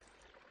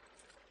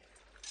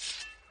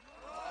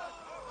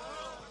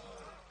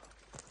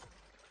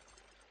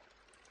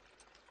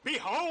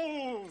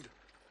Behold!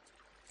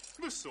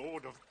 The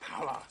sword of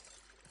power.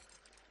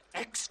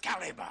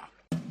 Excalibur.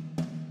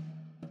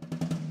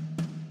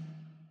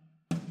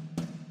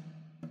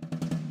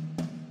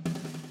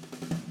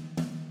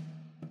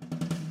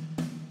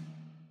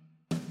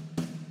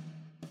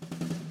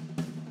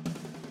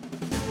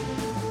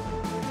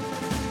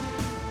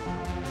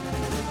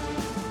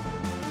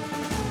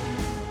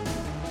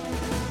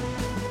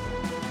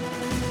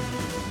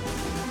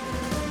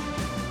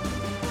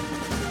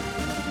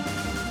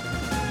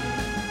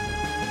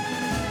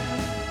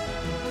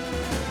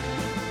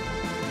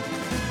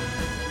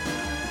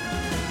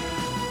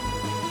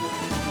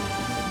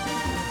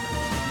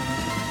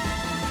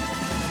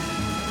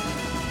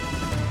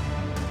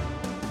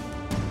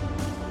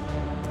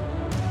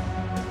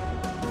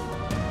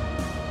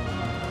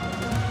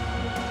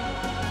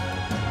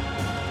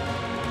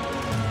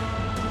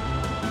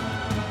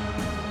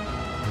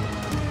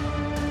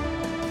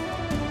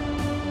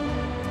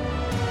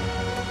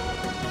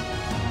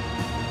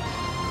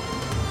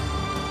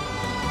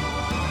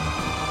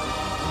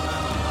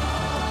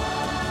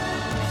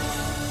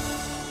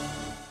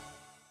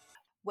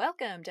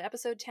 Welcome to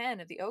episode 10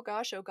 of the Oh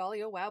Gosh, Oh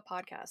Golly, Oh Wow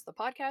podcast, the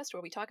podcast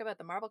where we talk about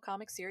the Marvel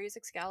Comics series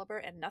Excalibur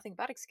and nothing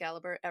but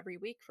Excalibur every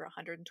week for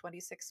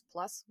 126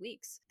 plus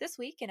weeks. This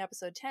week, in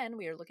episode 10,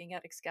 we are looking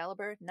at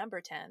Excalibur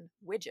number 10,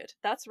 Widget.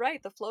 That's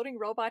right, the floating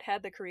robot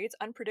head that creates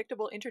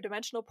unpredictable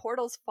interdimensional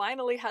portals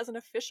finally has an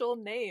official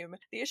name.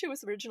 The issue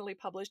was originally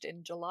published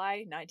in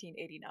July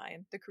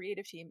 1989. The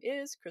creative team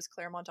is Chris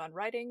Claremont on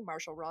writing,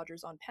 Marshall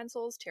Rogers on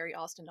pencils, Terry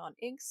Austin on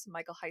inks,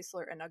 Michael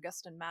Heisler and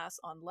Augustin Mass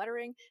on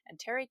lettering, and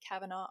Terry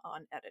Kavanagh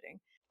on editing.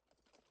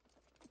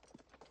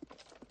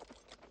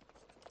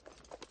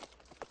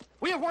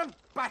 We have won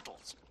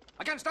battles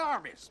against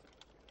armies,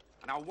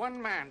 and now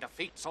one man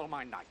defeats all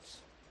my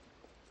knights.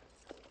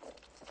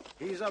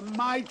 He's a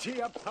mighty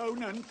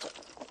opponent.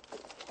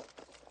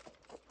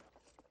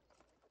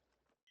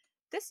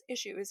 This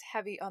issue is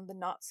heavy on the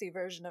Nazi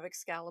version of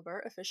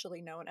Excalibur, officially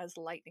known as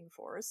Lightning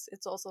Force.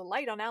 It's also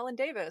light on Alan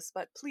Davis,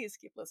 but please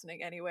keep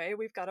listening anyway.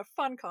 We've got a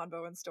fun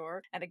convo in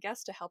store, and a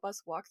guest to help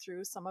us walk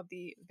through some of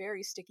the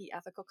very sticky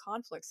ethical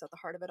conflicts at the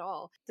heart of it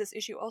all. This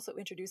issue also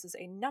introduces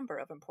a number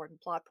of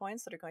important plot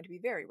points that are going to be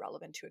very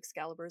relevant to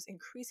Excalibur's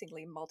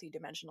increasingly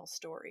multi-dimensional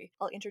story.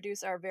 I'll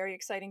introduce our very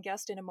exciting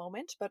guest in a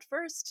moment, but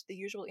first, the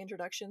usual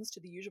introductions to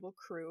the usual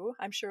crew.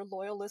 I'm sure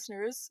loyal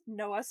listeners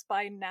know us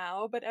by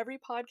now, but every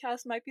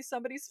podcast might be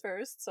somebody's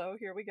first, so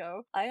here we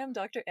go. I am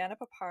Dr. Anna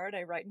Papard.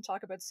 I write and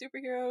talk about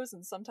superheroes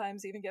and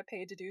sometimes even get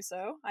paid to do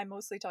so. I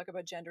mostly talk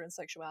about gender and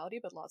sexuality,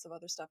 but lots of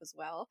other stuff as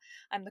well.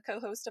 I'm the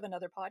co-host of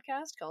another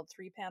podcast called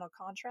Three Panel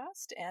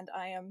Contrast, and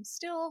I am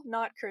still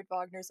not Kurt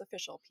Wagner's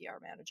official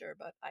PR manager,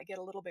 but I get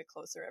a little bit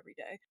closer every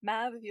day.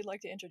 Mav, if you'd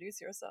like to introduce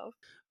yourself.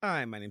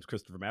 Hi, my name's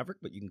Christopher Maverick,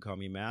 but you can call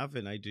me Mav,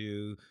 and I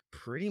do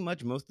pretty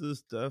much most of the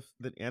stuff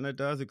that Anna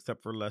does,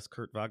 except for less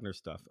Kurt Wagner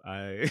stuff.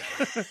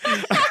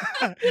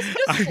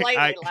 Just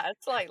slightly less.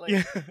 Slightly.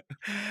 Yeah.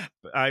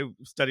 I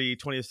study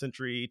 20th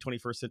century,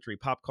 21st century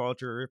pop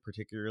culture,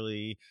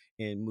 particularly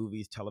in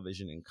movies,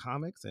 television, and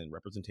comics, and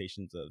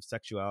representations of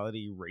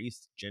sexuality,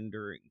 race,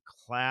 gender, and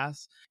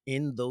class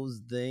in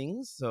those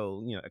things.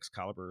 So,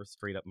 Excalibur is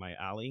straight up my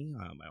alley.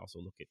 I also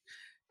look at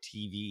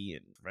TV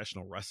and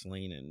professional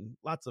wrestling and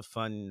lots of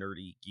fun,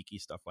 nerdy, geeky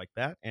stuff like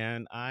that.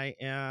 And I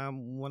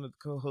am one of the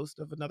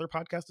co-hosts of another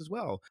podcast as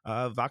well,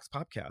 Vox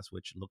Podcast,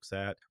 which looks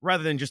at,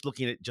 rather than just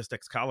looking at just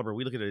Excalibur,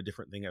 we look at a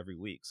different thing every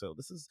week. So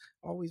this is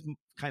always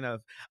I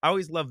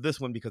always love this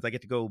one because I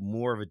get to go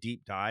more of a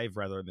deep dive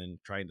rather than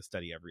trying to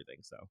study everything.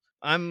 So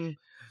I'm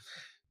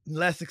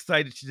less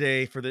excited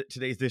today for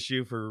today's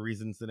issue for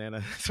reasons that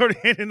Anna sort of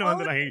handed on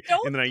than I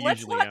usually am.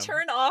 Let's not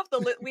turn off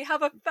the we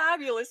have a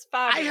fabulous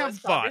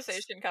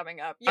conversation coming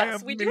up.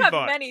 Yes, we do have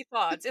many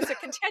thoughts. It's a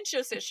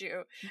contentious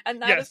issue,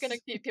 and that is going to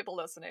keep people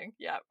listening.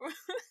 Yeah.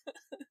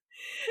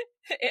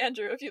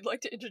 Andrew, if you'd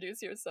like to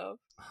introduce yourself.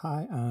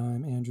 Hi,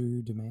 I'm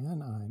Andrew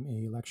DeMann. I'm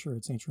a lecturer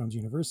at St. Jerome's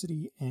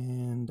University,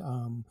 and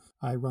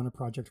I run a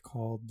project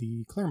called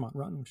the Claremont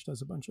Run, which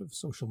does a bunch of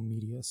social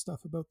media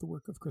stuff about the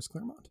work of Chris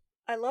Claremont.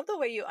 I love the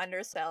way you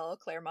undersell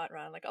Claremont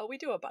Run. Like, oh, we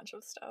do a bunch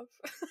of stuff.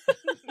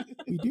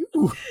 We do.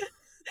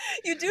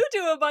 You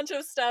do a bunch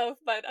of stuff,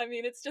 but I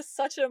mean, it's just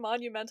such a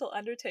monumental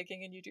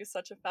undertaking and you do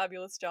such a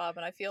fabulous job.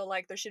 And I feel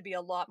like there should be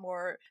a lot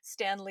more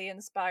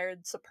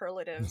Stanley-inspired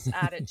superlatives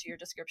added to your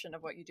description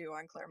of what you do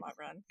on Claremont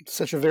Run.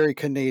 Such a very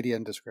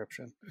Canadian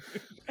description.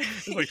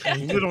 Like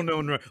little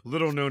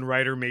known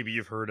writer, maybe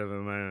you've heard of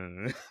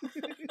him.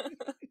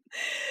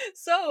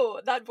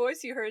 So that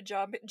voice you heard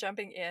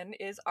jumping in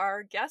is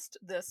our guest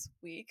this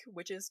week,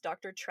 which is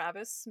Dr.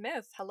 Travis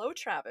Smith. Hello,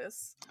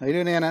 Travis. How you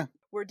doing, Anna?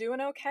 We're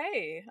doing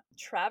okay.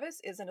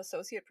 Travis is an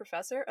associate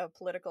professor of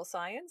political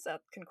science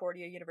at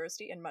Concordia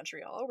University in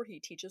Montreal, where he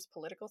teaches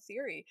political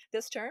theory.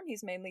 This term,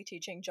 he's mainly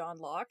teaching John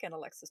Locke and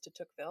Alexis de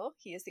Tocqueville.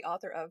 He is the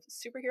author of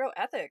Superhero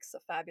Ethics, a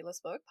fabulous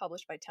book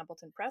published by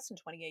Templeton Press in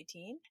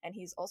 2018, and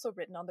he's also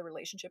written on the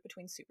relationship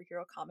between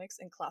superhero comics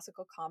and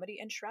classical comedy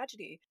and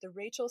tragedy. The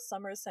Rachel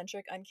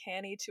Summers-centric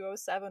Uncanny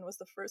 207 was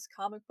the first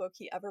comic book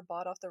he ever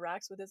bought off the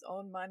racks with his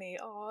own money.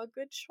 Oh,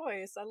 good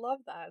choice. I love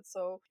that.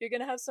 So you're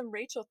going to have some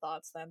Rachel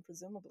thoughts then,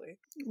 presumably.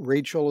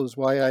 Rachel is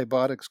why I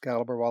bought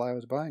Excalibur while I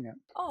was buying it.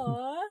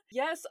 Aw.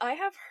 Yes, I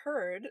have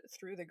heard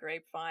through the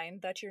grapevine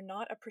that you're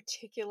not a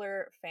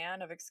particular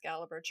fan of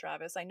Excalibur,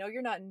 Travis. I know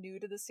you're not new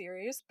to the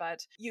series,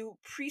 but you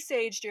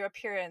presaged your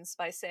appearance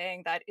by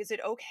saying that, is it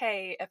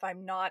okay if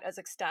I'm not as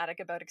ecstatic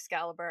about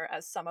Excalibur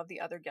as some of the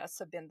other guests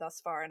have been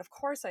thus far? And of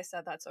course I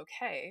said that's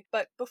okay.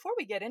 But before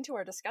we get into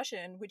our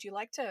discussion, would you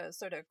like to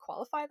sort of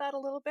qualify that a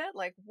little bit?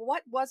 Like,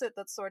 what was it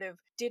that sort of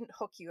didn't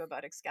hook you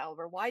about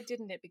Excalibur? Why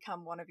didn't it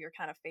become one of your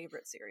kind of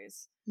favorite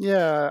series?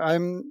 Yeah,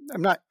 I'm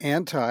not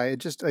anti. It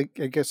just I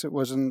guess it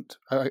wasn't.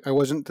 I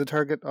wasn't the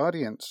target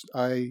audience.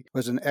 I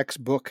was an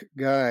X-book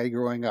guy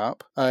growing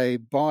up. I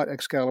bought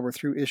Excalibur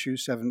through issue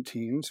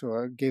 17, so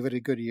I gave it a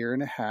good year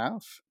and a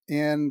half.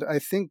 And I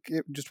think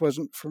it just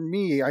wasn't for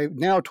me. I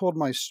now told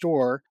my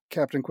store,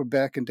 Captain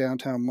Quebec in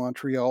downtown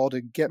Montreal, to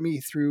get me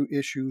through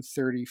issue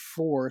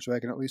 34 so I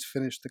can at least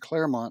finish the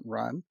Claremont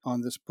run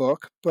on this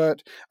book.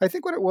 But I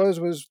think what it was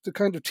the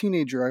kind of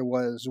teenager I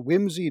was.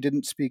 Whimsy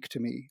didn't speak to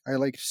me. I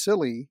liked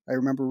silly. I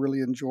remember really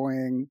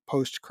enjoying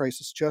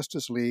post-Crisis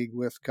Justice League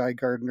with Guy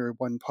Gardner,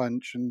 One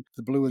Punch, and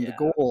the Blue and the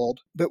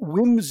Gold. But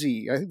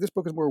whimsy, I think this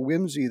book is more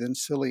whimsy than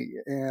silly.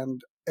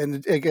 And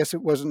I guess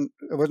it wasn't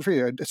for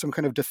you. Some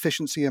kind of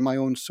deficiency in my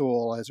own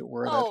soul, as it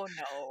were,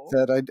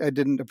 that I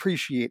didn't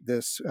appreciate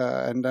this.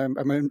 And I'm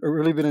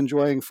really been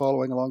enjoying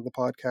following along the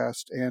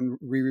podcast and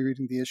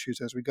rereading the issues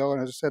as we go.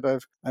 And as I said,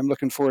 I'm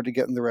looking forward to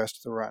getting the rest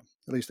of the run,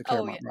 at least the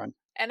Claremont run.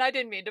 And I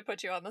didn't mean to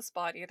put you on the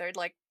spot either.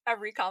 Like,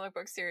 every comic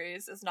book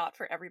series is not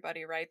for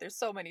everybody, right? There's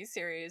so many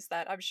series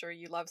that I'm sure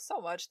you love so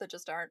much that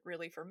just aren't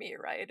really for me,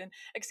 right? And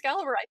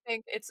Excalibur, I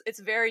think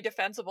it's very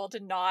defensible to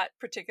not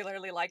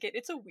particularly like it.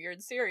 It's a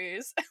weird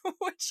series,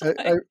 which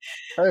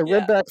I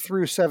read back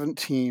through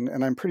 17,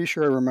 and I'm pretty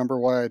sure I remember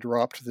why I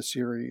dropped the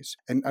series.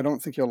 And I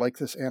don't think you'll like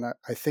this, Anna.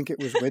 I think it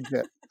was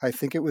Widget. I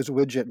think it was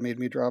Widget made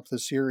me drop the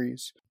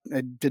series.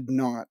 I did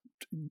not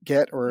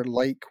get or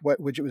like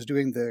what Widget was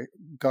doing, the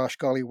gosh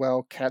golly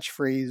wow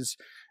catchphrase.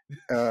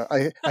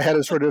 I had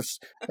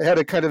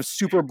a kind of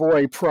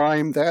Superboy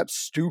Prime, that's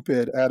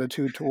stupid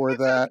attitude toward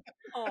that.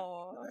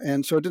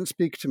 And so it didn't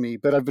speak to me,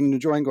 but I've been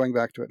enjoying going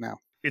back to it now.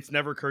 It's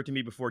never occurred to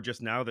me before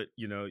just now that,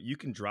 you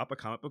can drop a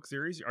comic book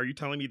series. Are you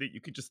telling me that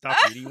you could just stop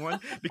reading one?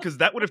 Because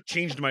that would have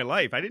changed my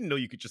life. I didn't know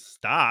you could just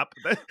stop.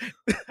 I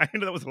didn't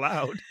know that was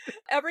allowed.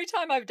 Every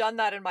time I've done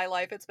that in my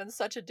life, it's been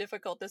such a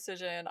difficult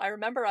decision. I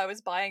remember I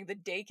was buying the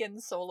Dakin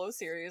solo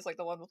series, like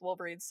the one with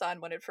Wolverine's son,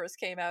 when it first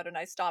came out, and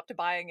I stopped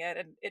buying it,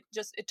 and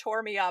it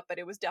tore me up, but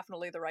it was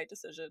definitely the right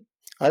decision.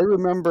 I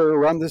remember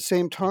around the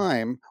same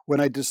time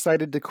when I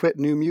decided to quit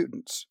New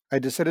Mutants. I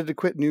decided to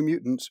quit New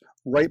Mutants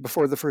right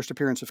before the first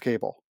appearance of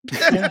Cable.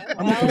 Well,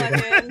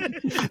 I mean,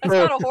 that's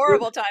not a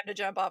horrible time to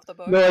jump off the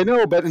book. No, I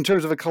know, but in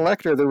terms of a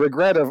collector, the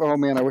regret of, oh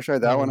man, I wish I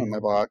had that one in my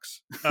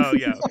box. Oh,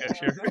 yeah, okay,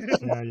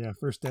 sure. Yeah,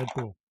 first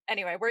Deadpool.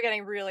 Anyway, we're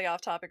getting really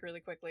off topic really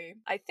quickly.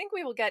 I think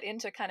we will get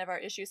into kind of our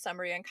issue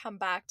summary and come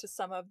back to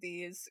some of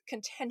these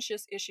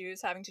contentious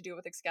issues having to do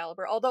with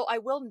Excalibur. Although I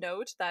will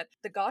note that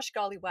the gosh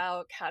golly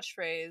wow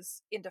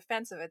catchphrase, in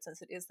defense of it,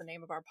 since it is the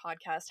name of our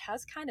podcast,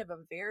 has kind of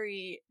a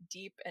very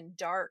deep and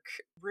dark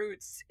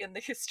roots in the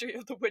history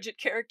of the Widget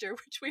character,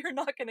 which we are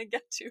not going to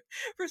get to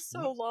for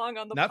so long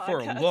on the podcast. Not for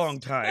a long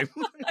time.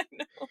 I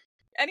know.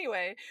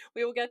 Anyway,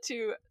 we will get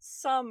to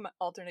some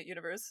alternate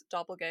universe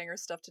doppelganger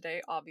stuff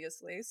today,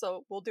 obviously.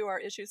 So we'll do our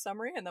issue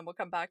summary, and then we'll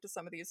come back to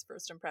some of these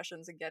first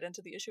impressions and get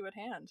into the issue at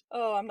hand.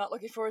 Oh, I'm not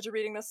looking forward to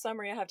reading this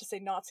summary. I have to say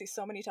Nazi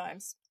so many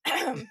times.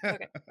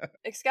 Okay.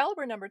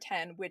 Excalibur number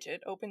 10, Widget,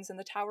 opens in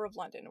the Tower of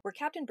London, where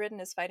Captain Britain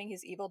is fighting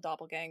his evil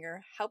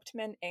doppelganger,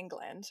 Hauptmann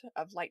England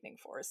of Lightning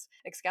Force,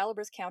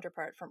 Excalibur's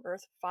counterpart from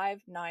Earth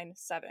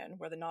 597,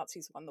 where the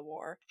Nazis won the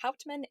war.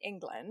 Hauptmann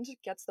England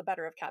gets the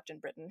better of Captain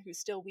Britain, who's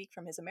still weak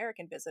from his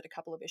American visit a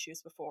couple of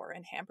issues before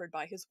and hampered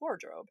by his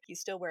wardrobe. He's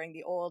still wearing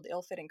the old,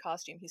 ill-fitting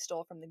costume he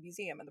stole from the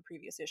museum in the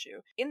previous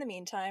issue. In the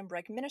meantime,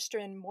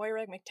 Reichsministerin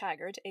Moira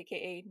McTaggart,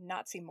 aka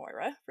Nazi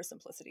Moira, for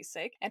simplicity's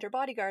sake, and her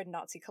bodyguard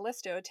Nazi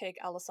Callisto take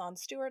Alison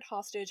Stewart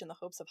hostage in the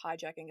hopes of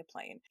hijacking a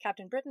plane.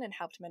 Captain Britain and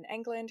Hauptmann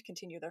England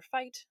continue their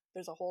fight.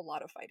 There's a whole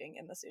lot of fighting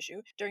in this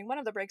issue. During one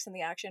of the breaks in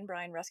the action,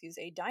 Brian rescues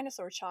a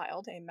dinosaur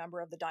child, a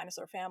member of the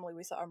dinosaur family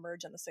we saw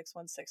emerge in the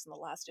 616 in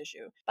the last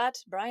issue. But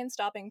Brian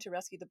stopping to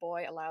rescue the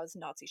boy allows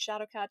Nazi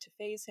Shadowcat to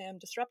phase him,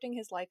 disrupting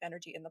his life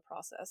energy in the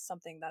process,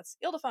 something that's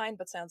ill-defined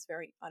but sounds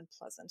very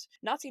unpleasant.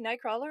 Nazi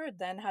Nightcrawler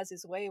then has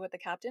his way with the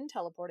captain,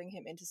 teleporting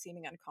him into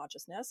seeming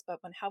unconsciousness,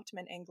 but when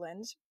Hauptmann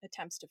England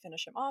attempts to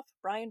finish him off,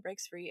 Brian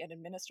breaks free and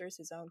administers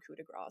his own coup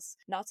de grace.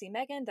 Nazi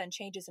Megan then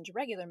changes into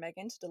regular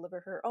Megan to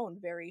deliver her own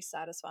very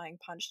satisfying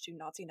punch to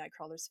Nazi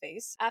Nightcrawler's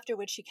face, after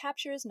which she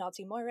captures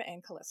Nazi Moira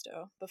and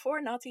Callisto.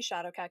 Before Nazi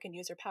Shadowcat can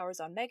use her powers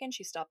on Megan,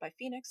 she's stopped by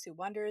Phoenix, who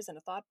wonders in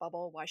a thought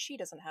bubble why she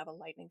doesn't have a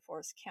Lightning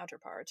Force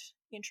counterpart.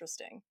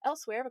 Interesting.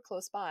 Elsewhere, but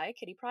close by,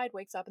 Kitty Pryde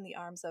wakes up in the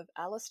arms of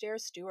Alastair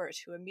Stewart,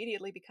 who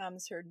immediately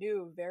becomes her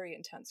new, very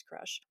intense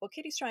crush. While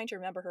Kitty's trying to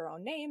remember her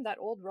own name, that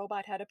old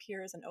robot head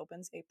appears and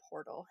opens a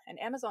portal. An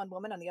Amazon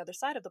woman on the other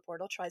side of the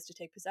portal tries to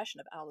take possession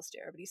of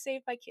Alastair, but he's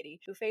saved by Kitty,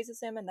 who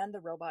phases him and then the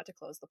robot to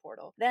close the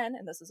portal. Then,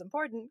 and this is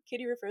important,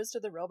 Kitty refers to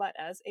the robot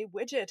as a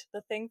widget.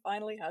 The thing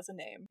finally has a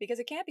name. Because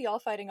it can't be all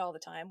fighting all the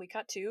time, we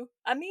cut to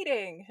a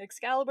meeting!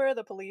 Excalibur,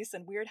 the police,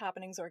 and Weird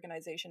Happenings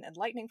organization and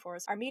Lightning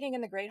Force are meeting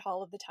in the Great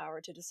Hall of the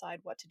Tower to decide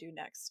what to do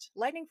next.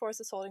 Lightning Force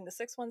is holding the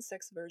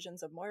 616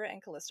 versions of Moira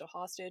and Callisto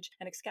hostage,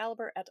 and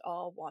Excalibur et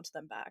al. Want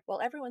them back.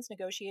 While everyone's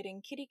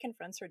negotiating, Kitty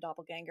confronts her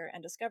doppelganger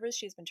and discovers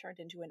she's been turned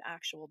into an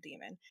actual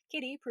demon.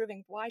 Kitty,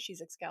 proving why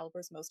she's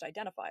Excalibur's most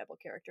identifiable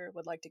character,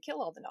 would like to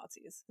kill all the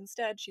Nazis.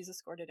 Instead, she's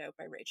escorted out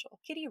by Rachel.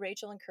 Kitty,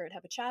 Rachel, and Kurt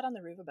have a chat on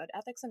the roof about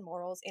ethics and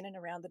morals in and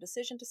around the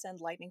decision to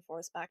send Lightning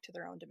Force back to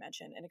their own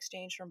dimension in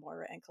exchange for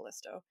Moira and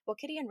Callisto. While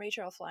Kitty and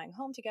Rachel are flying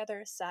home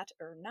together,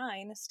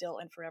 Sat-9, still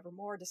and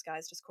forevermore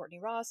disguised as Courtney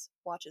Ross,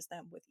 watches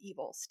them with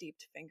evil,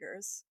 steeped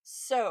fingers.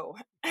 So,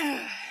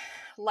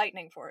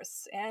 Lightning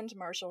Force and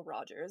Marshall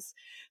Rogers.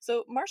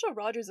 So Marshall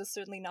Rogers is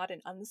certainly not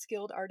an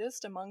unskilled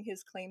artist. Among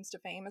his claims to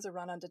fame is a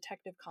run on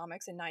Detective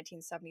Comics in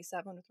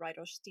 1977 with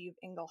writer Steve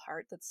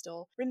Englehart that's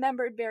still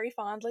remembered very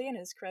fondly and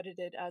is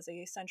credited as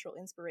a central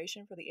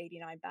inspiration for the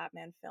 '89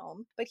 Batman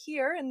film. But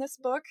here, in this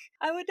book,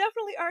 I would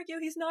definitely argue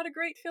he's not a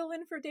great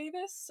fill-in for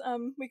Davis.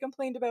 We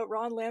complained about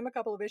Ron Lim a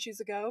couple of issues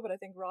ago, but I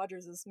think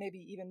Rogers is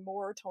maybe even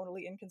more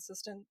tonally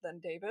inconsistent than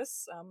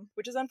Davis,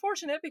 which is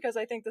unfortunate because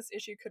I think this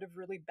issue could have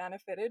really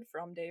benefited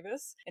from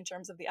Davis in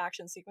terms of the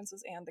action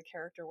sequences and the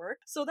character work.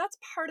 So that's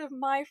part of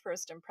my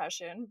first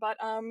impression, but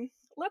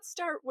let's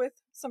start with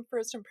some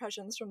first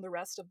impressions from the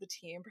rest of the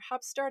team,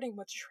 perhaps starting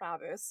with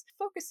Travis.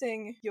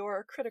 Focusing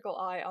your critical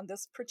eye on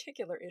this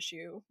particular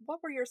issue, what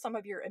were some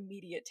of your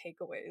immediate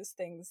takeaways,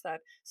 things that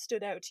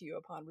stood out to you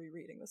upon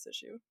rereading this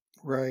issue?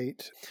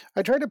 Right.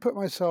 I tried to put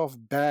myself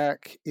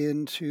back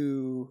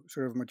into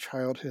sort of my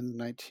childhood in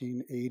the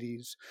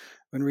 1980s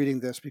when reading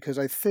this because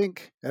I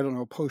think, I don't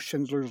know, post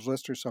Schindler's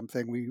List or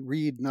something, we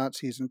read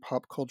Nazis and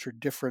pop culture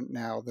different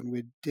now than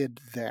we did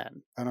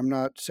then. And I'm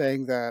not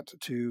saying that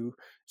to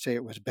say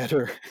it was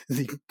better in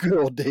the good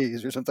old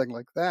days or something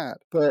like that.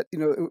 But,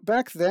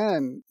 back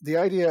then, the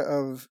idea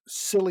of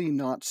silly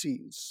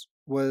Nazis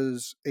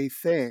was a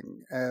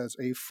thing as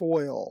a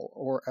foil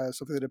or as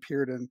something that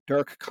appeared in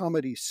dark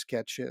comedy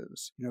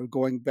sketches,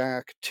 going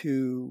back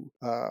to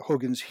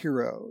Hogan's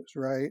Heroes,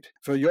 right?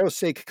 For your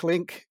sake,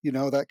 Clink,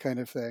 that kind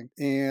of thing.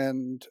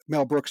 And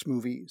Mel Brooks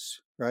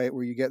movies, right,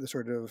 where you get the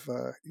sort of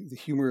the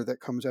humor that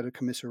comes out of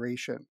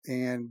commiseration.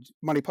 And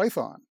Monty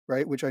Python,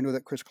 right, which I know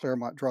that Chris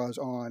Claremont draws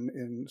on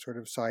in sort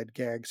of side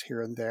gags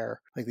here and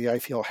there, like the I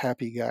Feel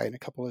Happy guy in a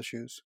couple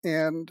issues.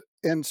 And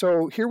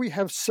so here we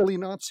have silly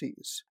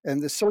Nazis,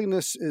 and the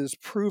silliness is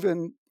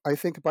proven, I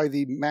think, by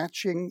the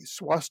matching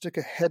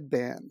swastika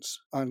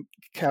headbands on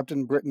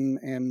Captain Britain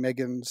and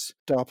Megan's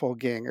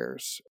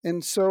doppelgangers.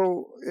 And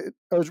so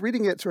I was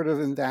reading it sort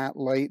of in that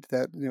light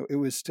that, it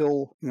was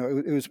still,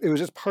 it was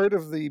just part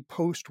of the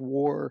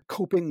post-war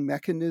coping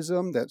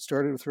mechanism that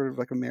started with sort of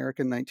like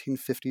American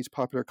 1950s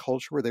popular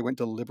culture where they went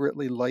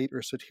deliberately light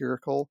or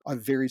satirical on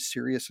very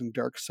serious and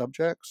dark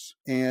subjects.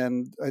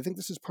 And I think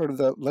this is part of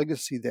the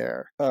legacy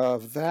there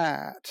of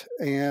that.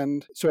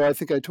 And so I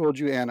think I told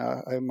you,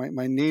 Anna,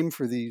 my name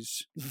for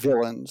these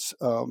villains,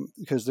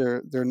 because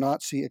they're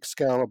Nazi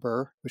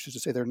Excalibur, which is to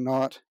say they're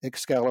not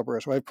Excalibur.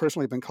 So I've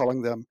personally been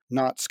calling them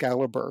not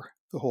Scalibur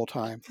the whole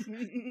time.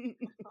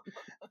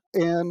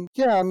 And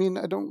yeah, I mean,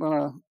 I don't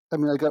want to. I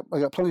mean, I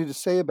got plenty to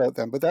say about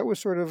them, but that was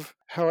sort of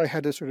how I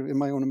had to sort of, in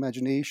my own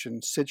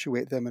imagination,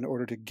 situate them in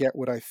order to get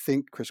what I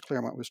think Chris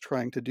Claremont was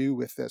trying to do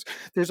with this.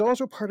 There's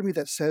also part of me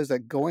that says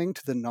that going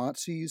to the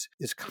Nazis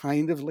is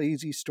kind of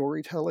lazy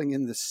storytelling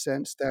in the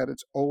sense that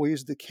it's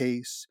always the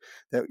case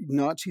that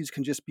Nazis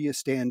can just be a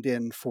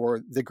stand-in for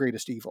the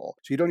greatest evil.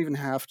 So you don't even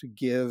have to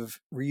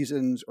give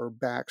reasons or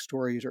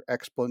backstories or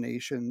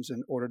explanations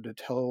in order to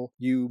tell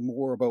you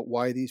more about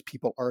why these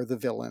people are the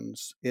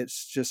villains.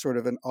 It's just sort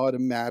of an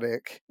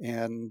automatic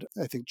and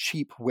I think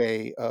cheap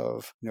way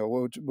of,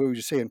 what would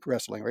you say in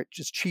wrestling, right?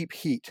 Just cheap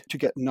heat to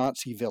get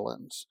Nazi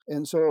villains.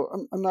 And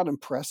so I'm not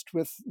impressed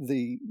with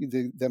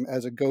them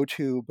as a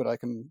go-to, but I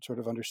can sort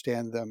of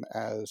understand them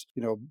as,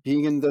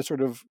 being in the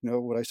sort of,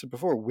 what I said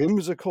before,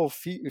 whimsical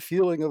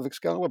feeling of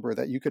Excalibur,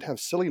 that you could have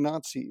silly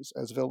Nazis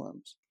as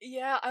villains.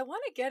 Yeah, I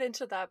want to get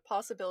into that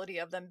possibility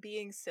of them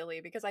being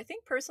silly, because I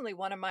think personally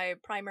one of my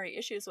primary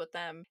issues with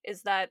them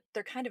is that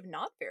they're kind of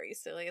not very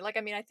silly. Like,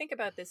 I mean, I think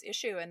about this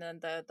issue, and then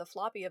the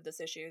floppy of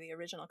this issue, the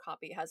original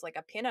copy, has like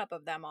a pinup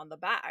of them on the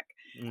back.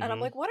 And I'm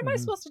like, what am I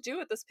supposed to do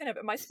with this pinup?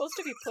 Am I supposed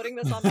to be putting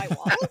this on my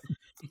wall?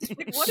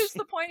 Like, what is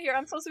the point here?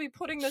 I'm supposed to be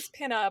putting this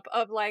pinup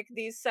of like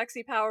these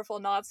sexy, powerful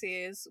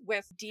Nazis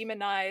with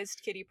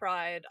demonized Kitty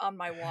Pryde on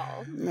my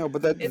wall. No,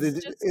 but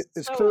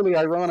it's so clearly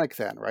weird. ironic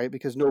then, right?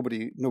 Because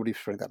nobody's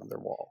putting that on their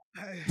wall.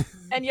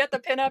 And yet the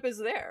pinup is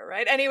there,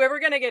 right? Anyway, we're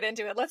gonna get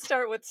into it. Let's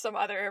start with some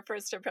other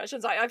first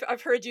impressions.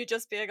 I've heard you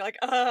just being like,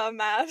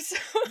 Mavs.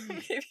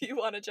 Maybe you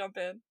want to jump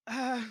in.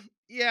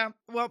 Yeah,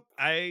 well,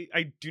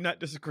 I do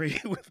not disagree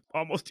with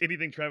almost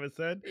anything Travis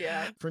said.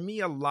 Yeah. For me,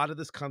 a lot of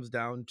this comes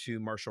down to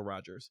Marshall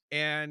Rogers.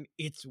 And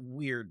it's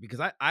weird because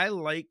I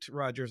liked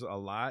Rogers a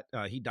lot.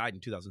 He died in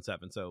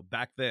 2007. So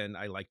back then,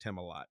 I liked him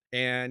a lot.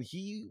 And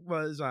he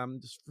was,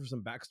 just for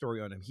some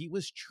backstory on him, he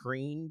was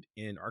trained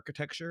in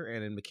architecture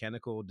and in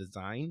mechanical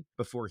design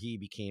before he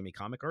became a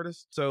comic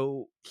artist.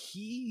 So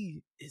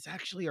he is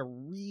actually a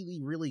really,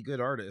 really good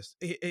artist.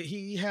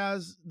 He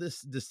has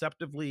this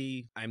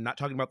deceptively, I'm not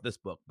talking about this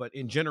book, but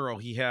in general,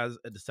 he has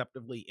a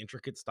deceptively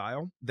intricate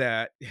style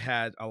that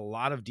had a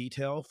lot of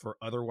detail for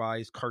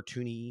otherwise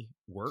cartoony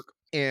work.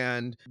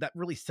 And that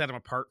really set him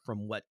apart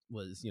from what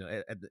was,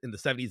 in the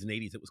 70s and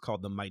 80s, it was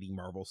called the Mighty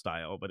Marvel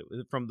style, but it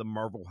was from the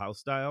Marvel House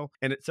style.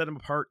 And it set him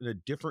apart in a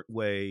different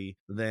way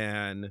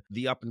than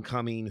the up and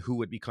coming who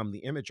would become the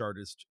image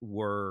artist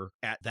were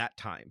at that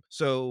time.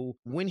 So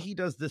when he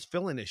does this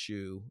fill-in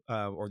issue,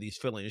 or these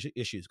fill-in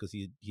issues, because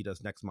he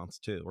does next month's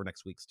too, or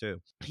next week's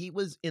too, he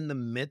was in the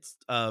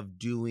midst of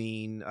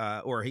doing,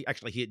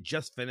 he had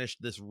just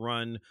finished this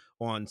run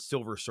on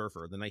Silver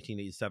Surfer, the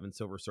 1987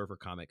 Silver Surfer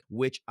comic,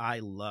 which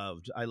I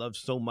loved. I loved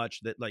so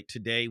much that like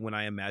today when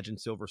I imagine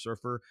Silver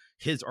Surfer,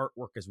 his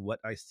artwork is what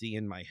I see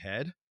in my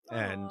head.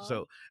 And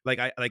so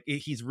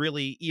he's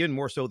really even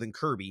more so than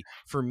Kirby.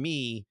 For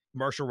me,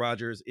 Marshall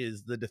Rogers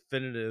is the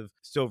definitive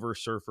Silver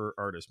Surfer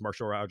artist.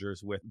 Marshall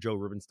Rogers with Joe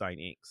Rubenstein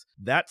inks.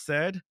 That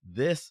said,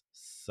 this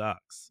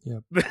sucks.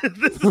 Yep.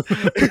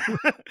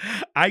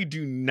 I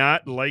do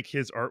not like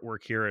his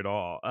artwork here at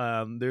all.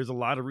 There's a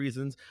lot of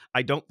reasons.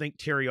 I don't think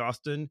Terry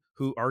Austin,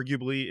 who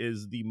arguably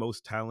is the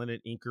most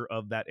talented inker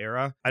of that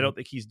era, I don't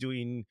think he's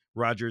doing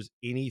Rogers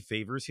any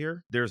favors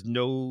here. There's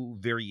no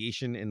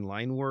variation in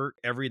line work.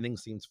 Everything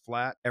seems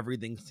flat.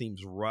 Everything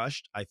seems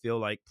rushed. I feel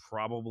like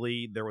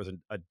probably there was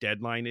a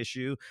deadline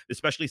issue,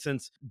 especially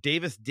since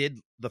Davis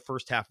did the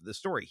first half of the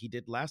story. He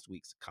did last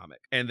week's comic.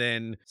 And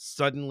then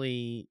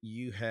suddenly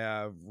you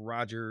have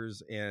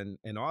Rogers and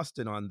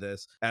Austin on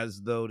this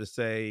as though to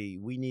say,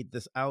 we need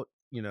this out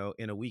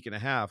in a week and a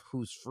half,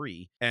 who's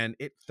free? And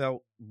it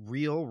felt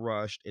real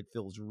rushed. It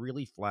feels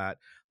really flat.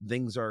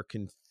 Things are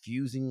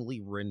confusingly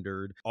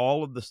rendered.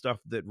 All of the stuff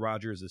that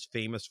Rogers is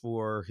famous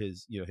for,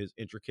 his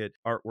intricate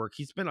artwork.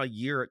 He spent a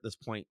year at this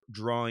point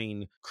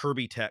drawing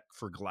Kirby tech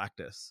for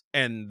Galactus.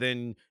 And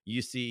then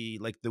you see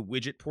like the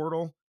widget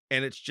portal,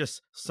 and it's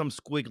just some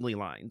squiggly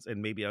lines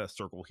and maybe a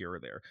circle here or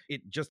there.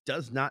 It just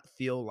does not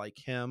feel like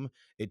him.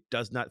 It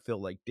does not feel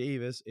like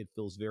Davis. It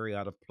feels very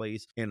out of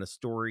place in a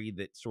story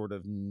that sort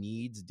of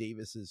needs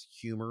Davis's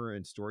humor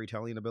and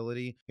storytelling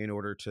ability in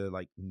order to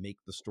like make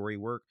the story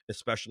work,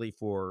 especially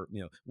for,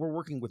 we're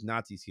working with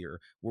Nazis here.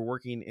 We're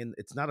working in,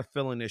 it's not a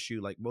fill-in issue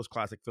like most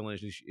classic fill-in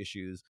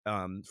issues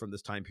from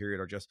this time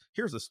period are just,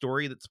 here's a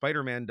story that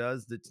Spider-Man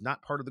does that's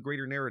not part of the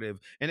greater narrative.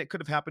 And it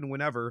could have happened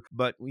whenever,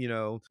 but,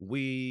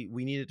 we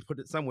needed to put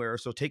it somewhere,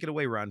 so take it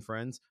away, Ron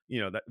Friends.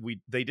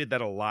 They did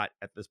that a lot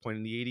at this point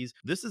in the 80s.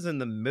 This is in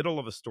the middle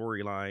of a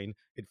storyline.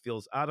 It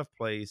feels out of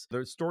place.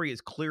 The story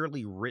is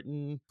clearly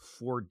written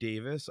for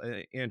Davis.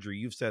 Andrew,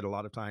 you've said a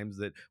lot of times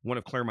that one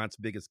of Claremont's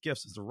biggest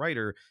gifts as a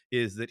writer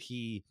is that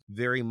he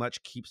very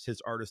much keeps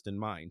his artist in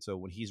mind. So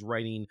when he's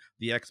writing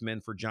the X-Men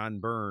for John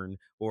Byrne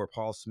or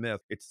Paul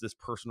Smith, it's this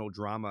personal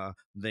drama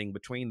thing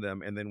between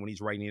them. And then when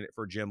he's writing it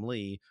for Jim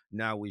Lee,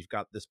 now we've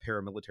got this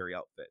paramilitary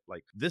outfit.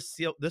 Like this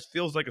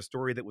feels like a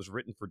story that was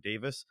written for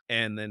Davis,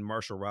 and then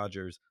Marshall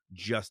Rogers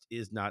just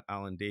is not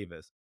Alan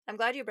Davis. I'm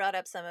glad you brought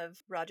up some of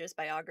Rogers'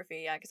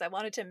 biography, because I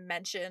wanted to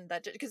mention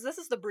that, because this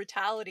is the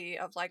brutality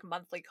of like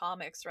monthly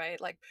comics, right?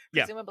 Like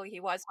presumably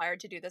he was hired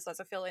to do this as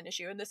a fill-in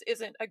issue, and this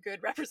isn't a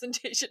good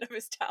representation of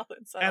his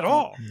talents at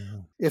all.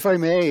 No. If I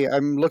may,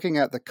 I'm looking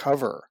at the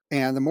cover,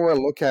 and the more I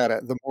look at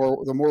it, the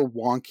more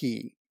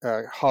wonky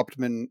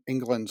Hauptmann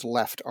England's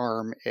left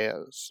arm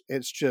is.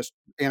 It's just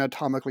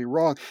anatomically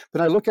wrong.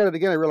 But I look at it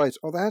again, I realize,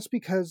 oh, that's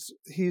because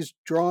he's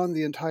drawn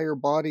the entire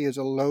body as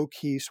a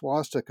low-key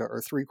swastika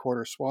or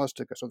three-quarter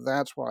swastika. So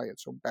that's why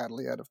it's so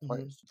badly out of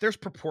place. There's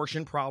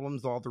proportion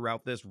problems all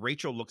throughout this.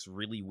 Rachel looks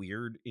really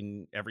weird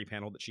in every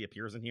panel that she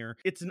appears in here.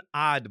 It's an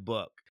odd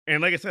book.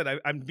 And like I said,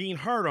 I'm being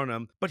hard on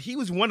him, but he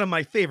was one of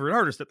my favorite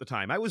artists at the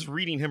time. I was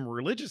reading him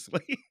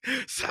religiously.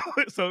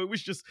 So it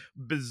was just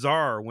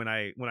bizarre when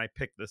I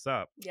picked this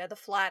up. Yeah, the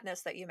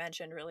flatness that you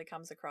mentioned really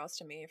comes across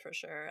to me for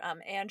sure.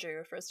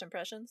 Andrew, first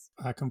impressions?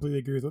 I completely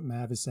agree with what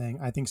Mav is saying.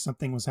 I think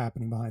something was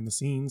happening behind the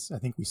scenes. I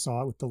think we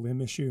saw it with the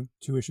Limb issue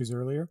 2 issues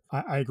earlier.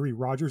 I agree.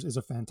 Rogers is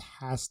a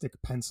fantastic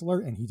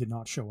penciler, and he did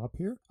not show up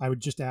here. I would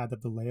just add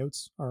that the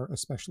layouts are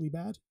especially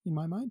bad in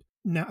my mind.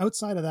 Now,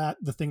 outside of that,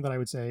 the thing that I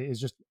would say is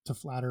just to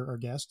flatter our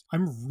guest,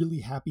 I'm really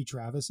happy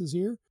Travis is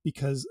here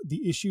because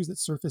the issues that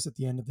surface at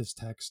the end of this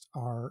text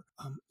are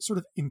sort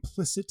of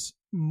implicit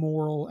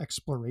moral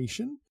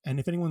exploration. And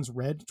if anyone's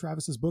read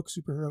Travis's book,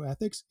 Superhero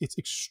Ethics, it's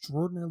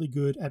extraordinarily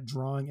good at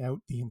drawing out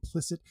the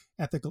implicit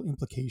ethical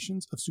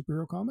implications of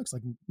superhero comics,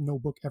 like no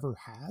book ever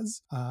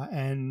has.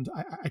 And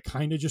I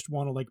kind of just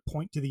want to like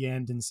point to the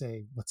end and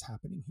say, what's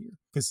happening here?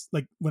 Because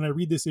like when I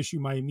read this issue,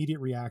 my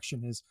immediate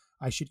reaction is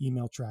I should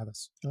email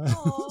Travis.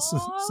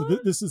 So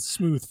this is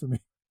smooth for me.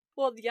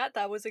 Well, yeah,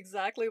 that was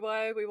exactly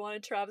why we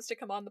wanted Travis to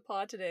come on the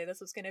pod today.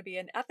 This was going to be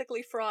an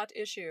ethically fraught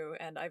issue,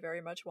 and I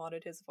very much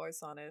wanted his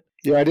voice on it.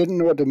 Yeah, I didn't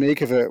know what to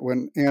make of it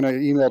when Anna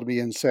emailed me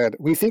and said,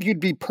 we think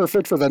you'd be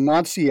perfect for the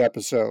Nazi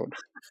episode.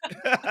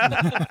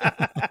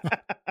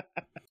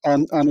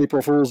 on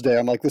April Fool's Day.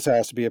 I'm like, this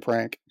has to be a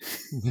prank.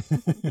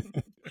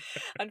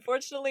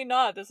 Unfortunately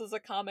not. This is a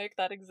comic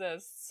that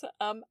exists.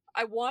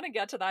 I want to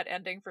get to that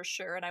ending for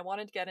sure, and I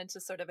wanted to get into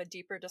sort of a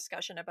deeper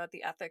discussion about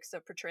the ethics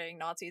of portraying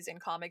Nazis in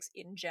comics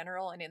in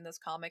general and in this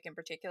comic in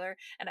particular.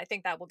 And I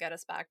think that will get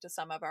us back to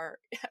some of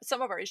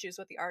our issues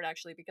with the art,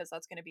 actually, because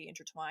that's going to be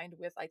intertwined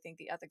with, I think,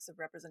 the ethics of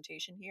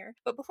representation here.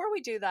 But before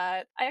we do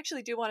that, I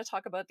actually do want to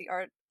talk about the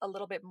art a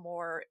little bit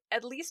more,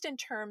 at least in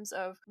terms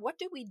of what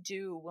do we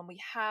do when we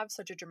have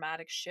such a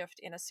dramatic shift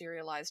in a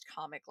serialized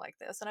comic like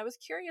this. And I was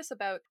curious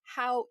about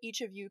how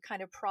each of you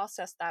kind of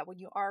process that when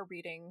you are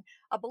reading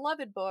a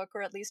beloved book,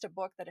 or at least a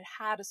book that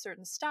had a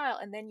certain style,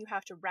 and then you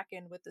have to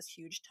reckon with this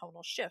huge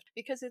tonal shift.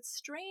 Because it's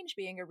strange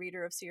being a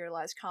reader of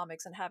serialized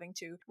comics and having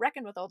to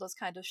reckon with all those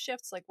kind of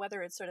shifts, like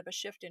whether it's sort of a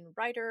shift in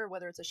writer,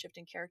 whether it's a shift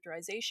in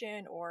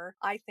characterization, or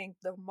I think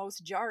the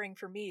most jarring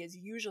for me is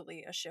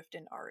usually a shift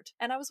in art.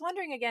 And I was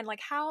wondering again, like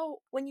how,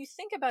 when you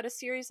think about a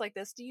series like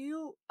this, do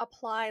you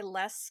apply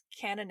less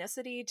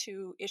canonicity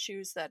to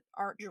issues that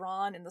aren't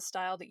drawn in the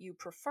style that you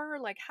prefer?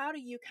 Like how do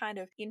you kind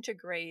of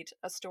integrate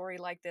a story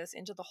like this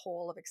into the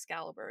whole of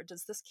Excalibur?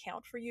 Does this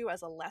count for you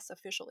as a less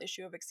official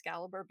issue of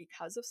Excalibur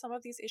because of some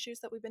of these issues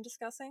that we've been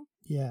discussing?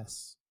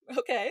 Yes.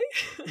 Okay.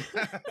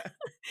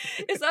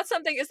 Is that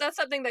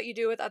something that you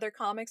do with other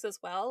comics as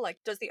well? Like,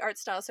 does the art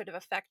style sort of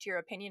affect your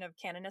opinion of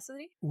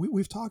canonicity?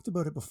 We've talked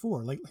about it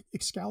before. Like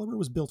Excalibur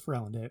was built for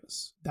Alan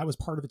Davis. That was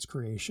part of its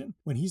creation.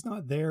 When he's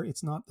not there,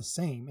 it's not the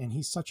same. And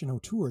he's such an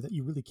auteur that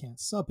you really can't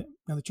sub him.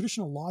 Now, the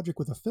traditional logic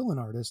with a fill-in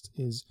artist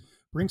is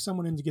bring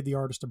someone in to give the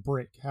artist a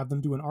break, have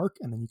them do an arc,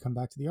 and then you come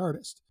back to the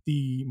artist.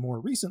 The more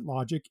recent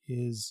logic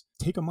is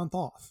take a month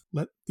off.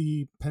 Let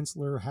the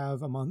penciler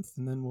have a month,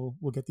 and then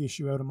we'll get the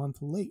issue out a month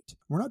late.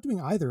 We're not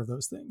doing either of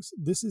those things.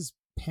 This is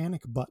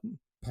panic button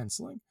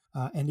penciling.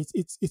 And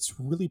it's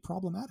really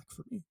problematic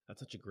for me. That's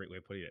such a great way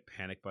of putting it.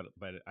 Panic, but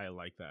I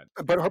like that.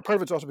 But part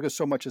of it's also because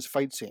so much is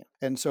fight scene.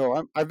 And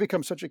so I've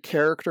become such a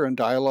character and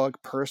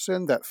dialogue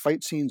person that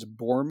fight scenes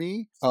bore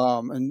me.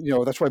 And,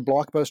 that's why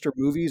blockbuster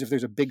movies, if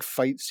there's a big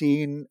fight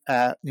scene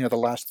at, the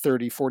last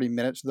 30, 40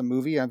 minutes of the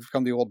movie, I've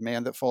become the old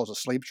man that falls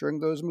asleep during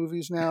those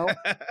movies now.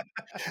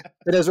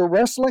 But as a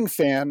wrestling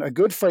fan, a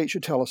good fight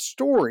should tell a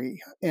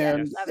story.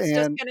 And I was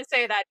just going to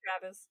say that,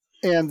 Travis.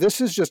 And this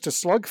is just a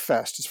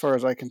slugfest as far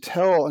as I can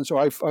tell. And so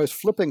I was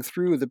flipping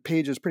through the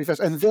pages pretty fast.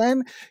 And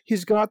then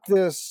he's got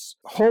this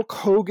Hulk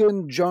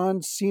Hogan,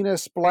 John Cena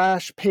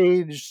splash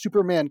page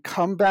Superman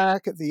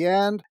comeback at the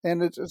end.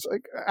 And it's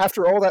like,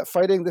 after all that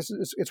fighting,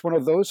 it's one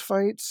of those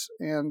fights.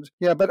 And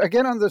yeah, but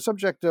again, on the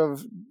subject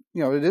of,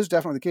 it is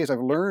definitely the case.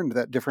 I've learned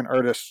that different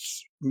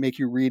artists make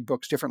you read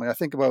books differently. I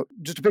think about,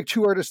 just to pick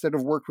two artists that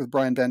have worked with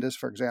Brian Bendis,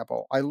 for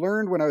example. I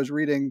learned when I was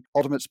reading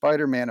Ultimate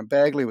Spider-Man and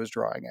Bagley was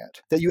drawing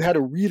it, that you had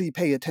to really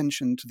pay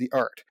attention to the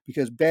art,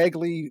 because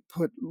Bagley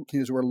put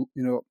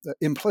the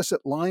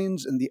implicit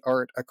lines in the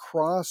art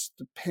across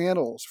the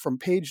panels from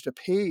page to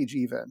page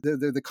even.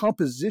 The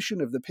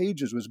composition of the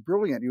pages was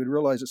brilliant. You would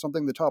realize that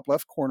something in the top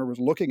left corner was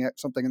looking at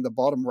something in the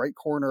bottom right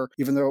corner,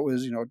 even though it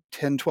was,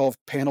 10, 12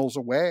 panels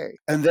away.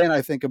 And then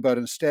I think about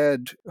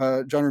instead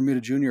John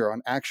Romita Jr.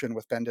 on Action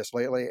with Bendis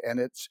lately, and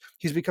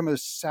he's become a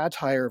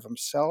satire of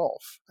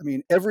himself. I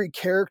mean, every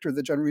character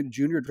that John Romita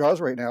Jr.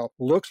 draws right now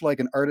looks like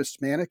an artist's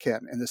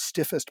mannequin in the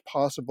stiffest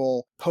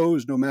possible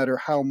pose, no matter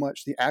how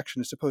much the action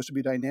is supposed to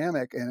be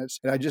dynamic. And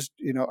I just,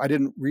 I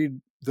didn't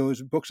read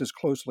those books as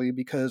closely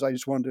because I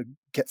just wanted to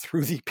get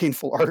through the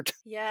painful art.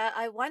 Yeah,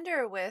 I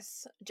wonder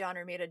with John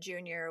Romita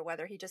Jr.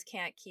 whether he just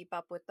can't keep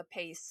up with the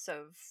pace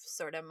of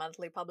sort of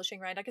monthly publishing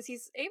right now, because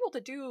he's able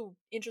to do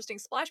interesting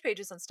splash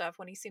pages and stuff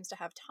when he seems to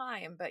have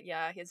time. But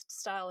yeah, his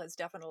style has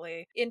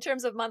definitely, in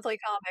terms of monthly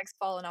comics,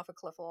 fallen off a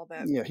cliff a little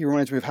bit. Yeah, he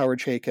reminds me of Howard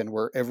Chaykin,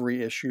 where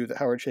every issue that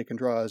Howard Chaykin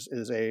draws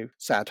is a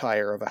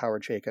satire of a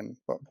Howard Chaykin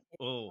book.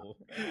 Oh.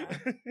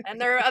 Yeah.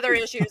 And there are other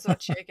issues with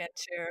Chicken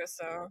too,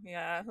 so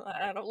yeah.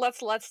 I don't,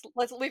 let's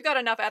we've got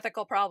enough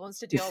ethical problems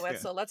to deal with, Yeah.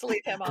 so let's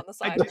leave him on the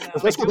I side do- for now.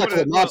 Let's do go back to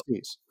wanna- the well,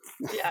 Nazis.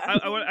 Yeah.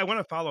 I want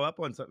to follow up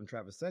on something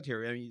Travis said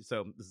here. I mean,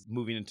 so this is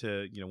moving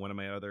into one of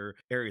my other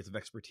areas of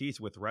expertise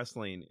with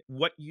wrestling.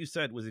 What you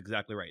said was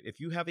exactly right. If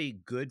you have a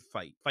good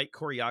fight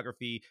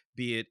choreography,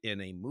 be it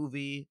in a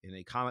movie, in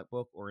a comic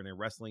book, or in a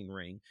wrestling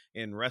ring.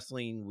 In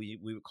wrestling, we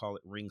would call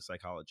it ring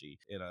psychology.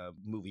 In a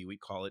movie, we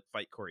call it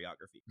fight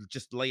choreography.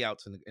 Just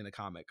layouts in a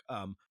comic.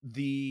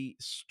 The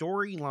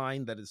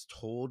storyline that is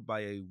told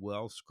by a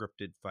well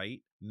scripted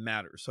fight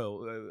matters.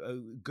 So a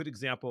good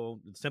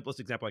example, the simplest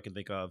example I can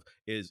think of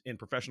is in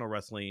professional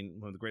wrestling,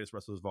 one of the greatest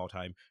wrestlers of all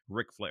time,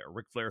 Ric Flair.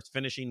 Ric Flair's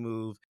finishing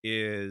move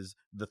is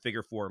the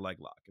figure 4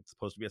 leg lock. It's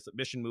supposed to be a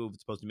submission move.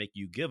 It's supposed to make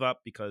you give up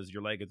because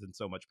your leg is in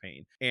so much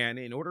pain. And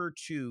in order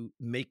to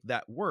make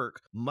that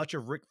work, much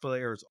of Ric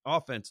Flair's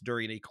offense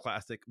during a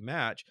classic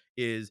match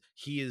is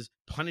he is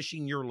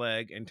punishing your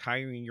leg and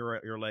tiring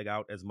your leg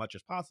out as much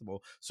as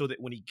possible, so that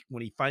when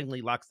he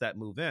finally locks that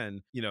move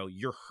in,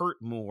 you're hurt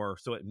more,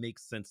 so it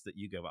makes sense that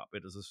you give up.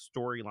 It is a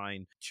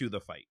storyline to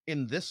the fight.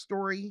 In this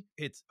story,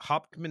 it's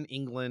Hopkman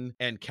England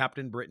and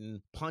Captain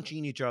Britain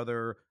punching each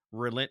other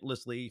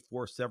relentlessly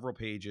for several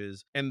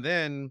pages, and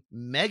then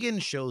Megan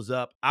shows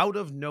up out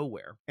of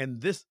nowhere,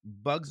 and this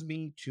bugs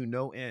me to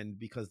no end,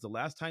 because the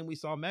last time we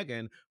saw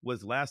Megan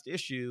was last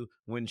issue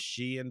when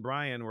she and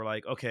Brian were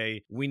like,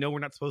 okay, we know we're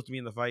not supposed to be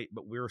in the fight,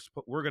 but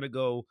we're gonna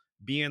go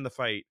be in the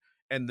fight.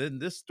 And then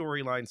this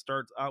storyline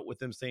starts out with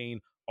them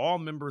saying all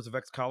members of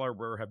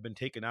Excalibur have been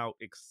taken out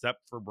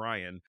except for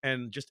Brian.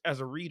 And just as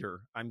a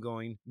reader, I'm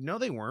going, no,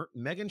 they weren't.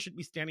 Megan should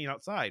be standing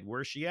outside.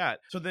 Where is she at?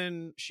 So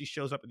then she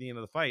shows up at the end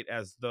of the fight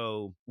as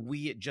though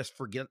we had just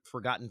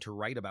forgotten to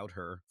write about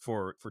her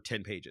for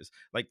 10 pages.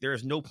 Like, there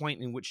is no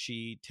point in which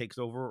she takes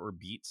over or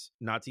beats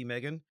Nazi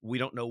Megan. We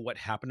don't know what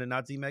happened to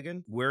Nazi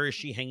Megan. Where is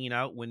she hanging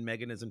out when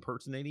Megan is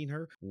impersonating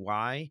her?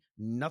 Why?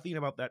 Nothing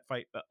about that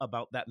fight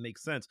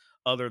makes sense,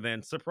 other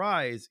than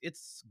surprise,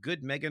 it's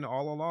good Megan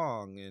all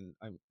along.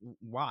 And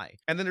why?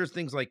 And then there's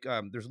things like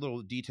there's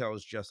little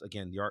details. Just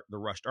again, the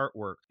rushed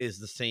artwork is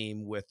the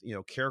same with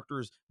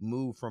characters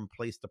move from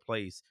place to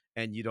place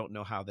and you don't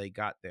know how they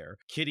got there.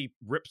 Kitty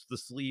rips the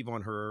sleeve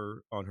on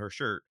her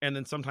shirt, and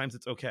then sometimes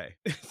it's okay.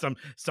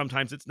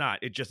 Sometimes it's not.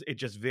 It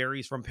just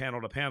varies from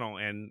panel to panel.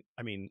 And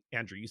I mean,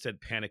 Andrew, you said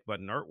panic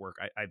button artwork.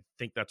 I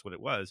think that's what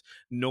it was.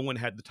 No one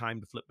had the time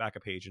to flip back a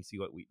page and see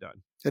what we'd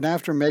done. And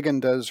after Megan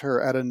does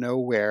her out of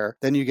nowhere,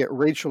 then you get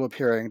Rachel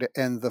appearing to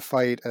end the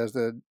fight as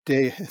the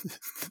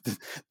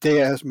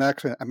Deus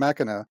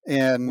Machina.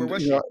 And where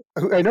was she?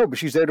 I know, but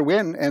she's there to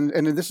win. And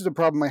this is a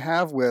problem I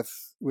have with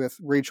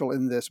Rachel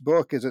in this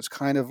book, is it's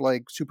kind of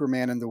like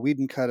Superman in the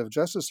Whedon cut of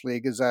Justice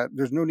League, is that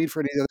there's no need for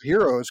any other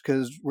heroes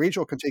because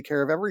Rachel can take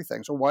care of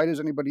everything. So why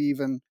does anybody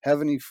even have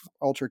any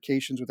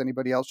altercations with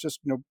anybody else? Just,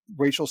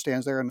 Rachel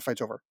stands there and the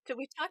fight's over. So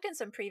we talked in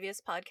some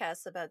previous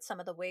podcasts about some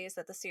of the ways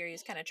that the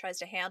series kind of tries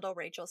to handle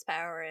Rachel's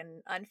power,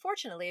 and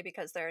unfortunately,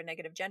 because there are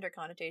negative gender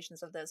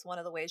connotations of this, one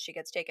of the ways she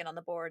gets taken on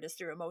the board is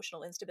through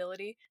emotional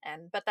instability.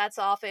 But that's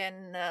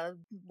often a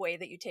way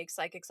that you take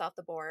psychics off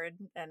the board,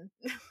 and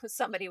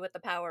somebody with the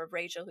power of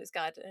Rachel, who's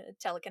got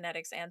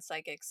telekinetics and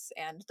psychics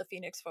and the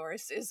Phoenix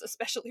Force, is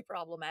especially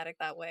problematic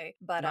that way.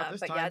 But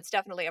yeah, it's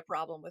definitely a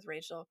problem with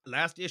Rachel.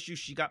 Last issue,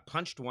 she got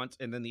punched once,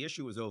 and then the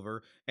issue was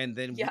over, and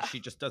then she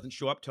just doesn't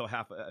show up till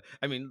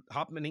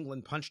Hopman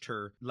England punched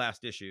her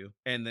last issue,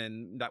 and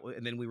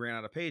then we ran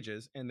out of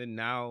pages, and then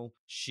now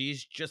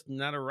she's just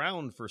not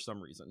around for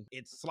some reason.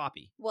 It's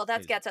sloppy. Well,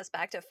 that gets us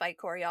back to fight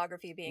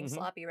choreography being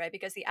sloppy, right?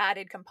 Because the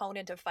added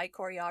component of fight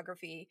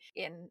choreography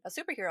in a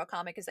superhero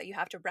comic is that you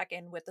have to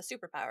reckon with the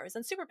superpowers,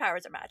 and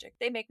superpowers are magic.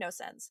 They make no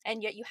sense.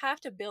 And yet you have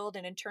to build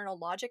an internal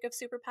logic of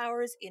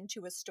superpowers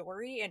into a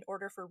story in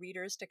order for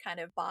readers to kind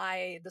of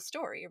buy the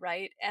story,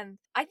 right? And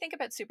I think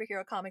about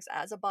superhero comics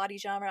as a body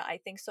genre. I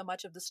think so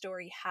much of the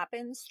story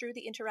happens through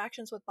the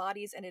interactions with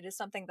bodies, and it is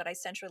something that I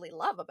centrally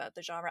love about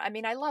the genre. I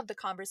mean, I love the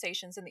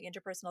conversations and the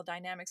interpersonal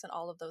dynamics and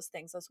all of those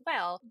things as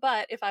well.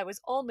 But if I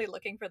was only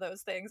looking for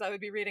those things, I would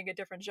be reading a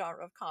different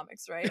genre of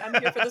comics, right? I'm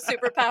here for the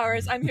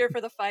superpowers. I'm here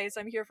for the fights.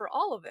 I'm here for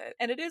all of it.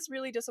 And it is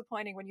really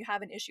disappointing when you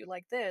have an issue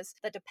like this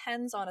that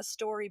depends on a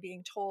story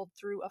being told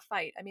through a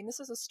fight. I mean,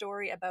 this is a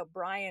story about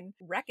Brian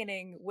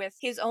reckoning with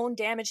his own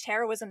damaged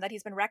heroism that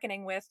he's been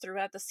reckoning with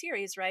throughout the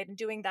series, right? And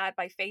doing that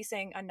by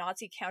facing a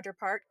Nazi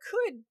counterpart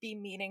could be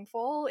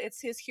meaningful.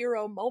 It's his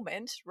hero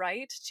moment,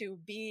 right? To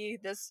be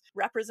this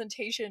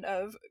representation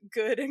of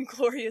good and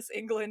glorious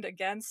England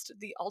against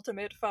the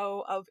ultimate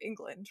foe of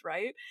England,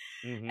 right?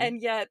 Mm-hmm.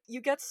 And yet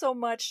you get so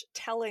much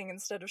telling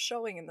instead of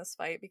showing in this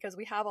fight, because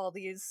we have all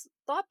these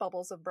thought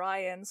bubbles of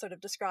Brian sort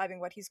of describing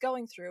what he's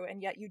going through,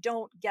 and yet you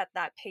don't get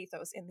that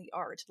pathos in the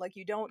art. Like,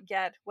 you don't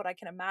get what I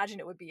can imagine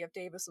it would be if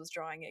Davis was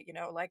drawing it, you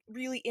know, like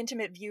really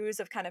intimate views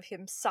of kind of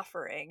him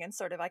suffering, and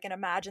sort of I can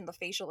imagine the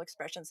facial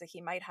expressions that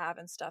he might have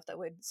and stuff that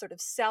would sort of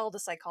sell the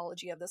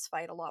psychology of this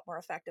fight a lot more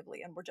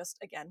effectively. And we're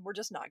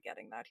just not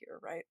getting that here,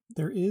 right?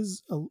 There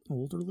is an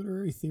older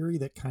literary theory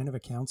that kind of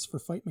accounts for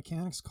fight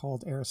mechanics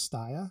called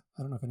Aristeia.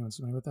 I don't know if anyone's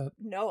familiar with that.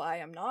 No, I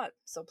am not.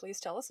 So please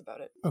tell us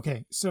about it.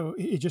 Okay, so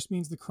it just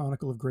means the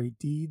Chronicle of Great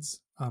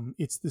Deeds.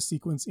 It's the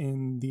sequence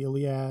in the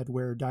Iliad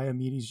where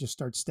Diomedes just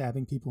starts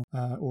stabbing people,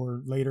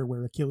 or later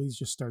where Achilles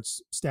just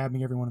starts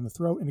stabbing everyone in the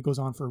throat, and it goes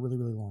on for a really,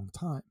 really long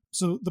time.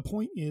 So the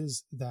point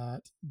is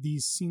that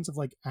these scenes of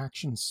like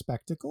action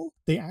spectacle,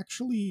 they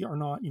actually are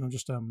not,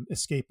 just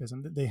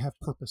escapism. They have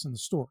purpose in the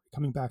story.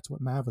 Coming back to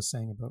what Mav was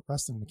saying about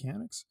wrestling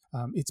mechanics,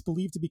 it's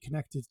believed to be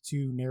connected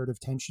to narrative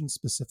tension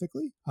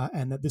specifically,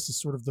 and that this is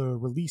sort of the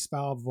release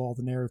valve of all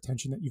the narrative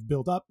tension that you've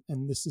built up,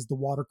 and this is the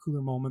water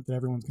cooler moment that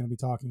everyone's going to be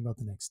talking about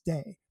the next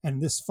day.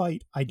 And this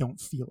fight, I don't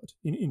feel it,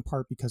 in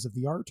part because of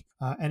the art,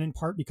 and in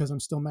part because I'm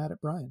still mad at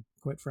Brian,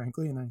 quite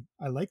frankly, and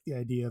I like the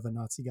idea of a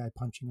Nazi guy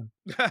punching him.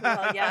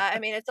 Well, yeah, I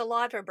mean, it's a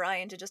lot for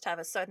Brian to just have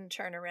a sudden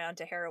turnaround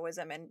to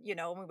heroism. And,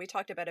 when we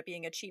talked about it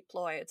being a cheap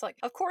ploy, it's like,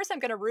 of course I'm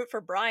going to root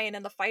for Brian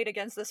in the fight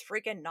against this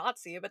freaking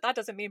Nazi, but that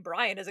doesn't mean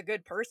Brian is a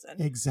good person.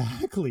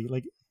 Exactly.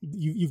 Like,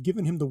 you've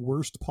given him the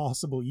worst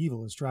possible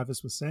evil, as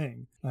Travis was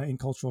saying, in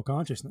cultural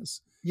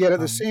consciousness. Yet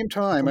at the same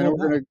time, I know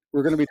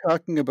we're going to be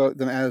talking about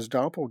them as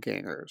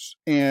doppelgangers,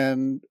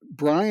 and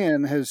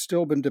Brian has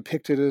still been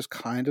depicted as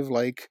kind of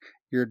like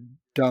your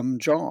dumb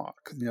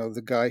jock,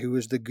 the guy who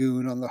is the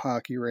goon on the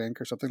hockey rink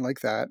or something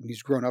like that. And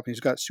he's grown up and he's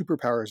got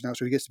superpowers now,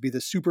 so he gets to be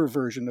the super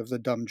version of the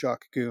dumb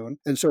jock goon.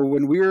 And so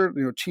when we're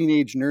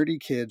teenage nerdy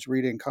kids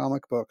reading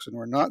comic books and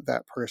we're not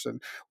that person,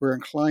 we're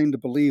inclined to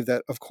believe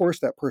that, of course,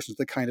 that person's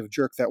the kind of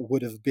jerk that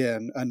would have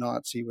been a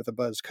Nazi with a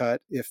buzz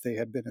cut if they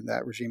had been in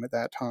that regime at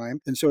that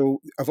time. And so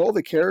of all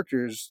the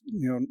characters,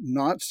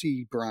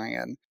 Nazi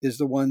Brian is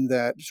the one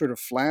that sort of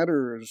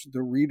flatters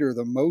the reader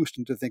the most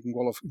into thinking,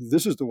 well, if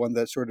this is the one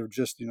that's sort of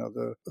just,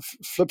 the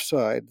flip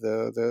side,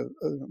 the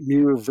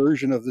mirror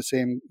version of the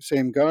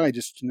same guy,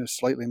 just in a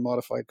slightly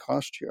modified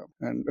costume.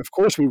 And of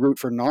course we root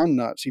for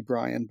non-Nazi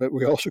Brian, but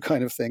we also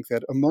kind of think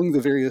that among the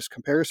various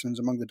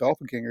comparisons among the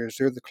doppelgangers,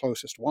 they're the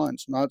closest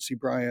ones. Nazi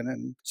Brian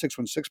and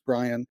 616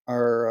 Brian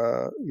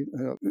are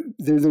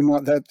they're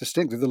not that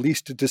distinct. They're the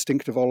least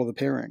distinct of all of the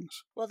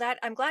pairings. Well,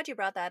 I'm glad you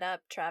brought that up,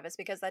 Travis,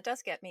 because that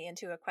does get me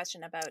into a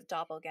question about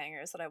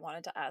doppelgangers that I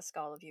wanted to ask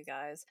all of you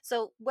guys.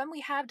 So when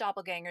we have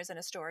doppelgangers in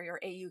a story, or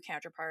AU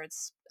counterparts,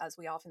 as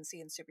we often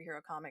see in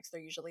superhero comics, they're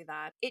usually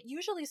that. It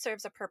usually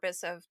serves a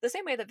purpose of the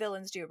same way that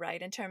villains do,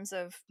 right? In terms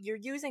of you're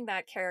using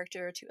that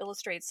character to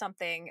illustrate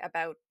something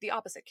about the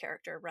opposite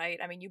character, right?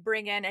 I mean, you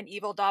bring in an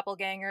evil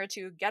doppelganger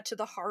to get to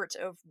the heart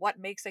of what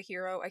makes a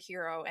hero,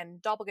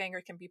 and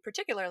doppelganger can be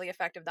particularly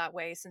effective that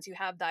way since you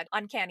have that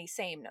uncanny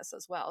sameness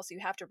as well. So you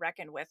have to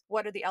reckon with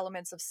what are the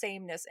elements of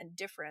sameness and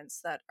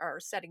difference that are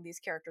setting these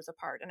characters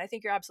apart. And I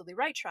think you're absolutely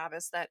right,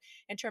 Travis, that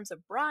in terms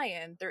of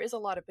Brian, there is a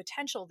lot of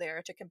potential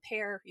there to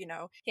compare,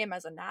 him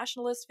as a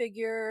nationalist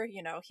figure,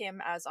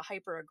 him as a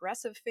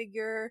hyper-aggressive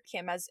figure,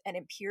 him as an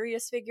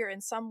imperious figure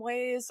in some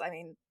ways. I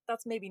mean,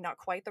 that's maybe not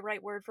quite the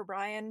right word for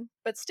Brian,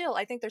 but still,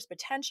 I think there's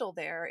potential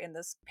there in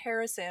this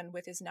comparison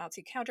with his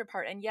Nazi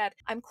counterpart. And yet,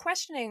 I'm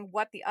questioning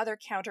what the other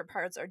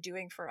counterparts are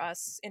doing for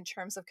us in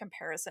terms of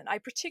comparison. I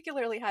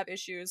particularly have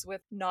issues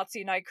with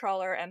Nazi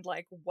Nightcrawler and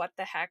like what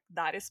the heck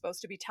that is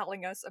supposed to be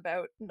telling us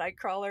about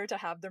Nightcrawler to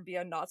have there be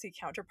a Nazi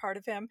counterpart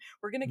of him.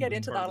 We're going to get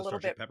into that a little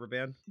bit. Pepper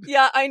Band?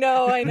 Yeah, I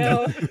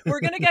know.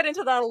 We're going to get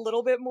into that a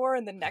little bit more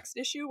in the next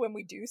issue when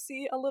we do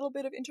see a little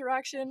bit of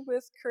interaction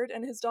with Kurt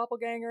and his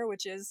doppelganger,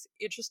 which is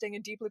interesting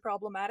and deeply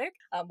problematic.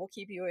 We'll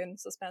keep you in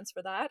suspense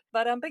for that.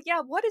 But yeah,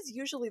 what is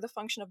usually the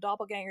function of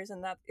doppelgangers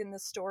in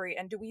this story,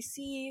 and do we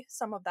see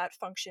some of that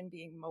function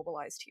being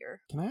mobilized here?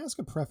 Can I ask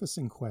a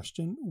prefacing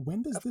question?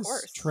 When does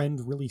this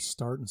trend really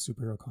start in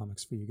superhero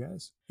comics for you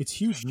guys? It's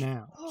huge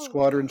now.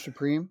 Squadron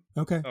Supreme.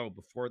 Okay. Oh,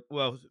 for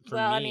me,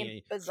 I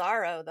mean,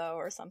 Bizarro though,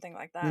 or something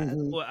like that.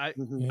 Mm-hmm. Well,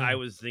 I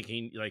was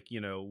thinking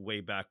way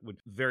back when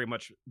very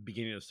much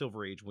beginning of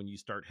Silver Age, when you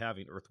start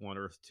having Earth 1,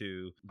 Earth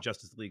 2,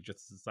 Justice League,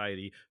 Justice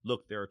Society.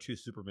 Look, there are two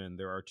Supermen.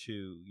 There are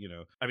two,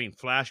 I mean,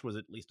 Flash was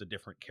at least a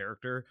different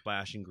character,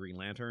 Flash and Green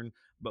Lantern.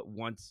 But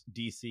once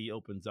DC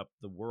opens up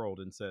the world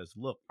and says,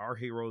 look, our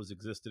heroes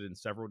existed in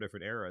several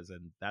different eras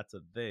and that's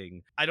a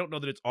thing, I don't know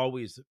that it's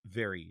always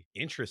very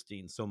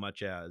interesting so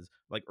much as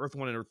like Earth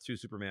 1 and Earth 2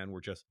 Superman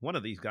were just one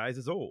of these guys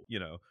is old,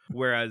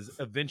 whereas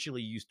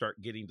eventually you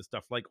start getting to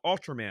stuff like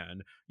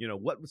Ultraman,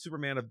 what would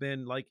Superman have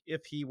been like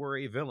if he were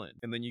a villain?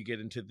 And then you get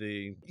into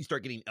you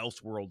start getting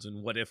Elseworlds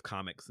and What If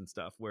comics and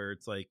stuff where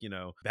it's like,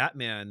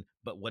 Batman,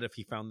 but what if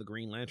he found the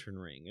Green Lantern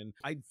ring? And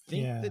I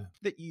think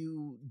that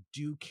you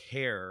do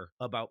care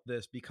about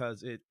this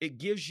because it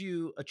gives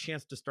you a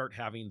chance to start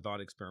having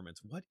thought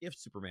experiments. What if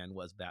Superman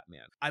was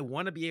Batman? I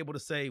want to be able to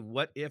say,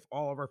 what if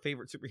all of our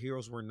favorite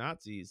superheroes were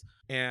Nazis?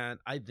 And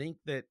I think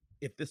that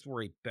if this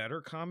were a better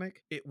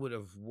comic, it would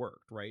have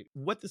worked, right?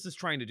 What this is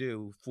trying to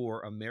do for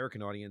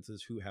American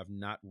audiences who have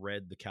not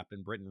read the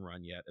Captain Britain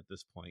run yet at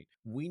this point,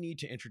 we need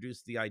to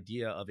introduce the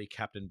idea of a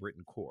Captain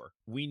Britain Corps.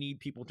 We need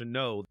people to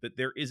know that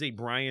there is a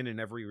Brian in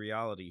every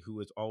reality who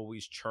is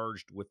always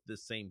charged with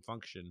this same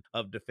function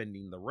of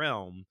defending the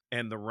realm.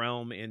 And the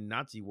realm in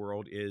Nazi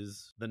world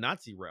is the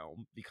Nazi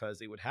realm because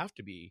it would have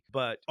to be.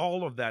 But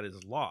all of that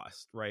is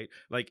lost, right?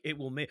 Like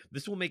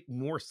this will make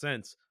more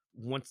sense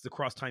once the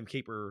cross time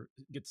caper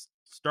gets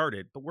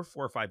started, but we're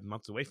 4 or 5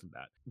 months away from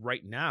that.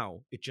 Right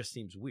now, it just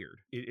seems weird.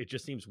 It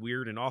just seems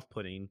weird and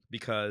off-putting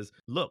because,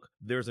 look,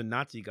 there's a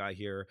Nazi guy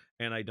here,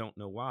 and I don't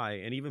know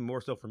why. And even more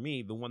so for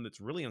me, the one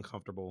that's really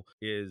uncomfortable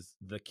is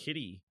the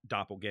Kitty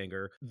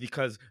doppelganger,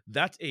 because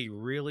that's a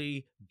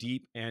really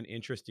deep and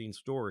interesting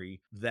story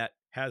that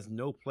has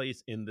no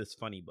place in this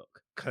funny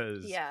book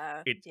because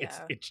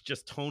it's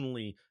just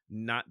tonally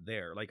not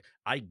there. Like,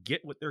 I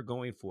get what they're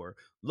going for.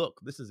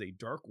 Look, this is a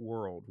dark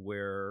world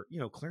where,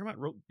 Claremont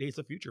wrote Days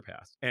of Future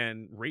Past,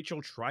 and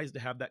Rachel tries to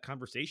have that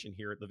conversation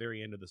here at the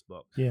very end of this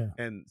book. Yeah.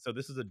 And so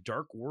this is a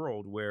dark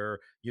world where,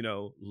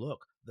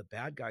 look, the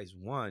bad guys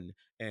won,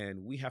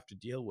 and we have to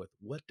deal with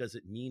what does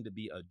it mean to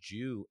be a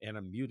Jew and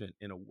a mutant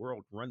in a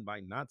world run by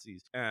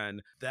Nazis.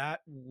 And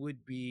that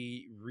would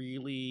be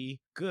really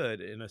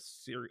good in a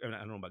serious, I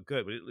don't know about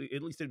good, but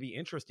at least it'd be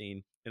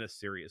interesting in a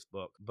serious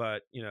book.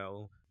 But,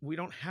 we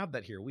don't have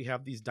that here. We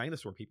have these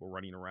dinosaur people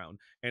running around,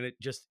 and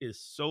it just is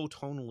so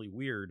tonally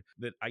weird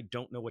that I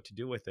don't know what to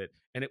do with it.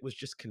 And it was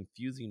just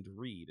confusing to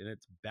read, and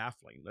it's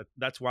baffling.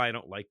 That's why I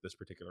don't like this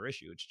particular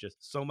issue. It's just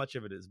so much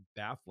of it is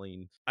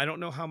baffling. I don't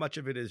know how much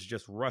of it is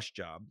just rush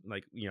job.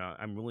 Like,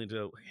 I'm willing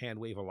to hand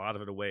wave a lot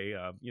of it away.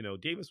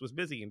 Davis was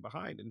busy and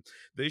behind, and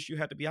the issue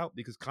had to be out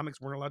because comics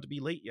weren't allowed to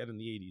be late yet in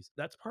the 80s.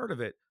 That's part of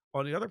it.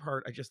 On the other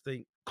part, I just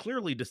think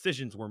clearly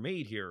decisions were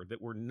made here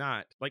that were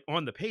not, like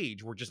on the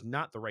page, were just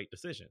not the right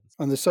decisions.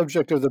 On the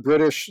subject of the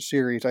British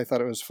series, I thought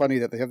it was funny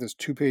that they have this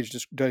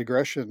 2-page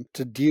digression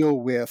to deal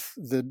with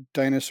the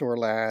dinosaur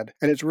lad.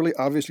 And it's really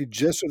obviously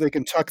just so they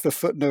can tuck the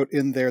footnote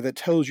in there that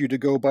tells you to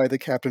go buy the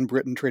Captain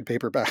Britain trade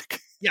paperback.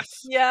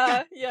 Yes.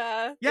 Yeah.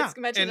 Yeah. It's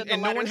mentioned in the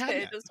no one letters had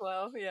page that. as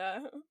well.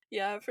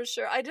 Yeah, for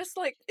sure. I just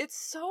it's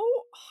so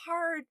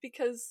hard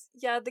because,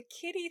 the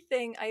kitty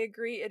thing, I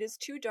agree, it is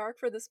too dark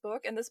for this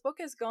book. And this book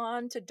has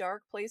gone to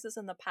dark places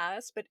in the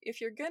past. But if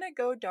you're going to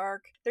go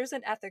dark, there's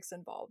an ethics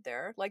involved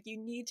there. Like, you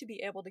need to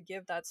be able to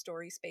give that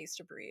story space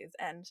to breathe.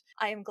 And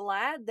I am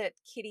glad that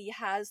Kitty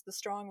has the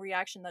strong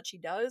reaction that she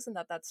does and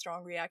that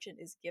strong reaction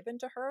is given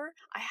to her.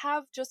 I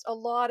have just a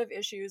lot of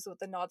issues with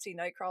the Nazi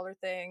Nightcrawler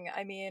thing.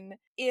 I mean,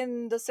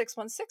 in the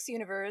 616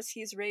 universe,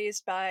 he's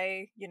raised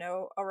by,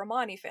 a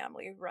Romani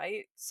family,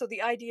 right? So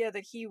the idea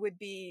that he would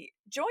be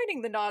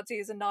joining the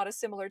Nazis and not a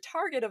similar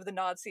target of the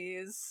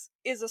Nazis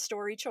is a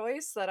story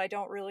choice that I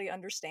don't really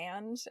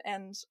understand.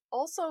 And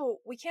also,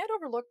 we can't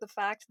overlook the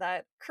fact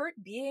that Kurt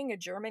being a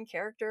German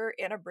character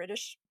in a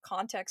British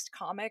context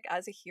comic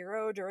as a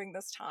hero during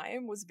this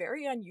time was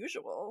very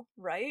unusual,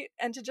 right?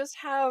 And to just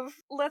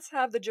let's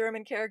have the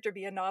German character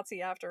be a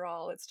Nazi after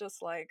all, it's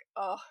just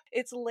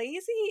it's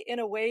lazy in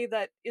a way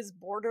that is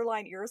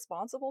borderline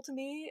irresponsible to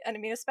me. And I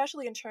mean,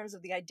 especially in terms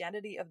of the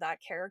identity of that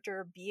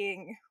character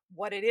being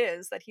what it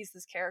is, that he's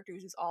this character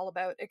who's all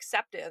about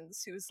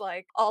acceptance, who's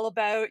all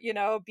about,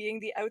 being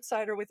the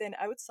outsider within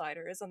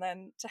outsiders, and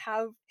then to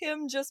have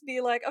him just be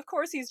of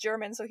course he's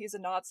German, so he's a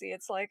Nazi.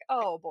 It's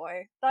oh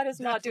boy, that is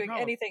not doing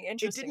anything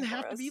interesting. It didn't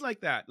have to be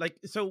like that.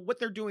 So what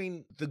they're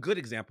doing, the good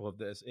example of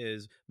this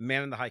is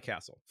Man in the High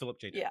Castle, Philip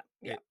J. Dick.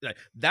 Yeah.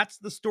 That's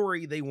the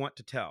story they want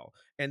to tell.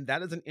 And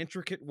that is an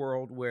intricate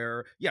world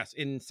where, yes,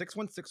 in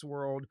 616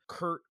 world,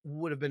 Kurt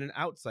would have been an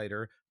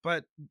outsider,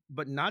 but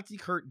Nazi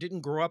Kurt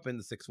didn't grow up in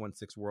the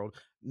 616 world.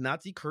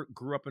 Nazi Kurt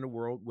grew up in a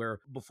world where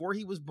before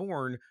he was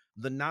born,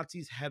 the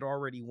Nazis had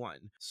already won.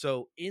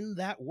 So in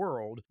that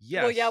world,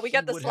 yes. Well, yeah, we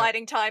got the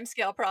sliding time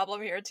scale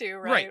problem here too,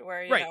 right?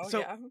 Where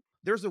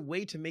there's a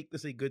way to make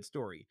this a good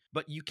story,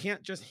 but you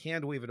can't just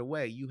hand wave it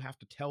away. You have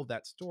to tell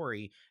that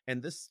story,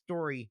 and this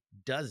story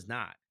does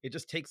not. It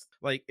just takes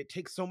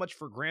so much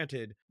for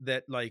granted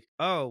that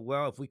oh,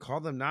 well, if we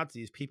call them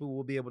Nazis, people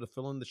will be able to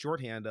fill in the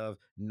shorthand of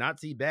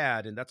Nazi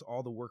bad, and that's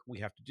all the work we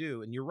have to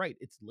do. And you're right,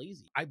 it's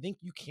lazy. I think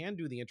you can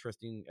do the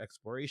interesting interesting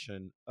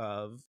exploration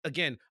of,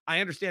 again, I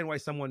understand why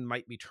someone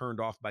might be turned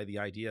off by the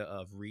idea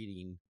of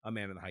reading A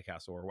Man in the High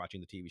Castle or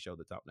watching the TV show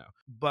that's out now.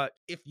 But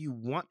if you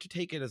want to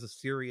take it as a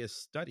serious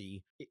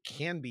study, it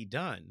can be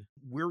done.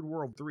 Weird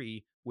World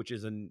 3, which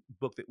is a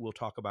book that we'll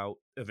talk about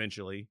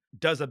eventually,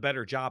 does a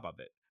better job of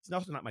it. It's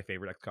also not my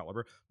favorite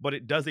Excalibur, but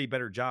it does a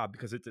better job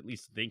because it's at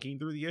least thinking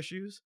through the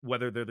issues.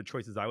 Whether they're the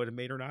choices I would have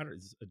made or not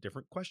is a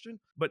different question.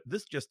 But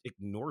this just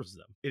ignores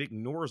them. It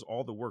ignores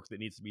all the work that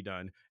needs to be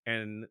done,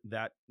 and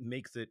that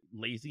makes it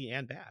lazy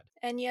and bad.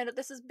 And yet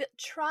this is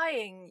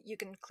trying, you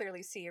can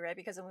clearly see, right?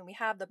 Because when we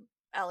have the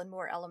Alan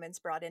Moore elements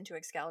brought into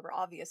Excalibur,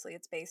 obviously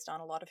it's based on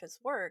a lot of his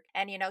work.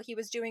 And, he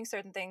was doing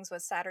certain things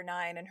with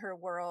Saturnine and Her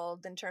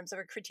World in terms of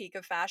a critique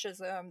of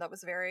fascism that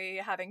was very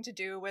having to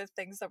do with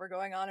things that were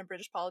going on in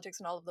British politics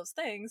and all of those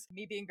things.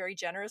 Me being very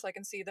generous, I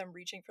can see them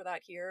reaching for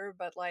that here.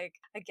 But,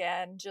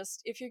 again,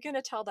 just if you're going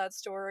to tell that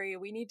story,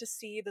 we need to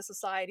see the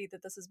society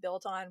that this is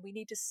built on. We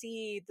need to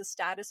see the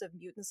status of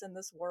mutants in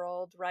this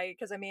world, right?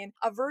 Because,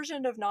 a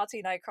version of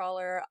Nazi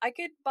Nightcrawler, I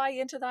could buy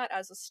into that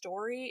as a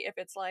story if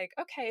it's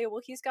okay,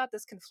 well, he's got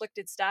this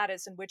conflicted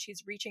status in which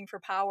he's reaching for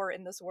power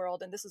in this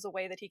world, and this is a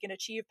way that he can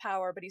achieve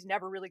power, but he's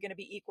never really going to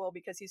be equal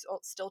because he's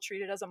still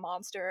treated as a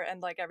monster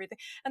and everything.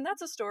 And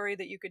that's a story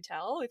that you could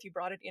tell if you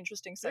brought an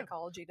interesting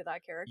psychology to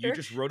that character. You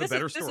just wrote a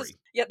better story.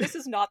 This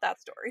is not that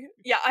story.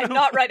 Yeah, I'm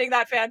not writing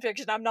that fan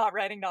fiction. I'm not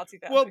writing Nazi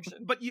fan fiction.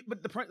 But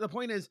the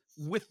point is,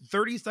 with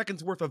 30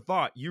 seconds worth of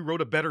thought, you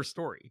wrote a better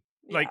story.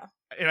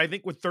 And I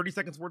think with 30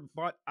 seconds worth of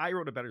thought, I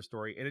wrote a better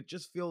story. And it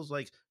just feels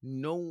like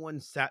no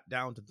one sat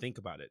down to think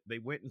about it. They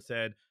went and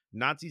said,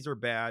 Nazis are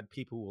bad,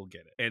 people will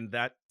get it. And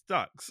that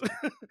sucks.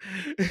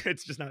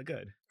 It's just not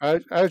good.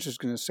 I was just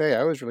going to say,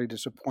 I was really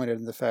disappointed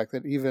in the fact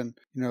that even,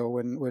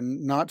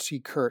 when Nazi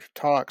Kurt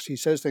talks, he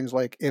says things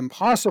like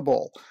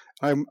impossible.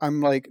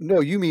 I'm like, no,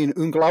 you mean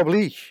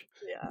unglaublich.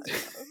 Yeah.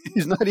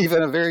 He's not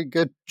even a very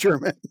good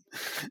German.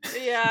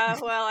 Yeah,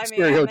 well,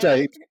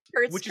 stereotype.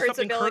 Kurt's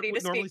ability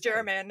to speak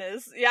German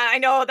is, I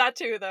know that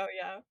too, though,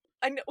 yeah.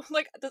 I know,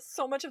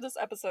 so much of this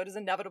episode is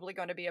inevitably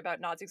going to be about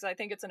Nazis. I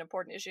think it's an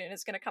important issue, and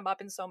it's going to come up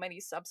in so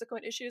many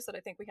subsequent issues that I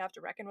think we have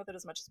to reckon with it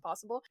as much as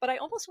possible. But I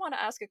almost want to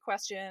ask a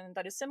question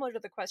that is similar to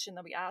the question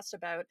that we asked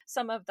about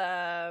some of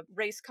the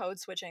race code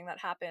switching that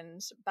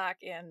happened back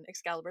in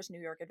Excalibur's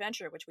New York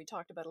Adventure, which we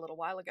talked about a little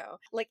while ago.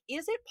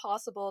 Is it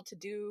possible to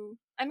do...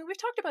 we've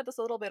talked about this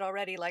a little bit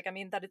already,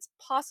 that it's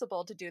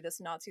possible to do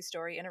this Nazi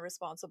story in a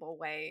responsible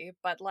way,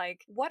 but,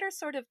 what are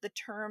sort of the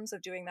terms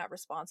of doing that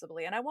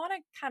responsibly? And I want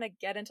to kind of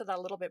get into that a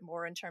little bit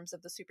more in terms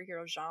of the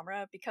superhero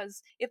genre,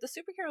 because if the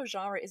superhero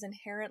genre is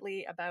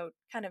inherently about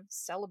kind of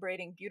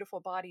celebrating beautiful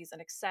bodies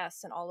and excess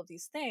and all of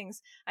these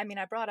things, I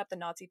brought up the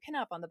Nazi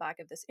pinup on the back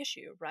of this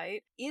issue,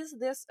 right? Is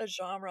this a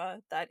genre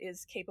that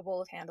is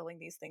capable of handling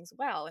these things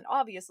well? And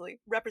obviously,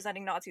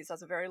 representing Nazis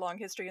has a very long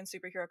history in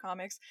superhero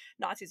comics.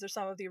 Nazis are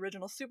some of the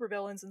original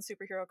supervillains in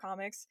superhero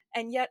comics,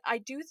 and yet I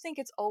do think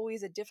it's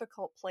always a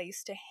difficult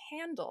place to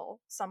handle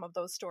some of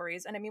those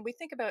stories. And we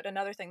think about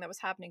another thing that was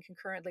happening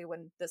concurrently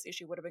when this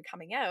issue would have been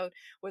coming out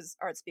was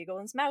Art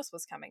Spiegelman's Mouse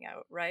was coming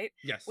out, right?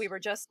 Yes. We were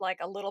just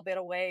a little bit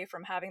away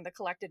from having the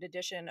collected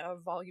edition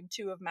of Volume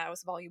 2 of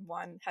Mouse. Volume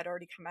 1 had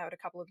already come out a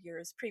couple of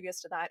years previous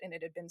to that, and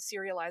it had been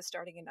serialized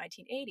starting in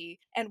 1980.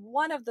 And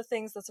one of the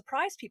things that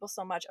surprised people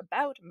so much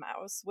about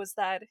Mouse was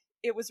that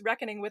it was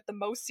reckoning with the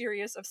most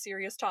serious of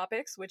serious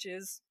topics, which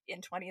is,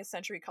 in 20th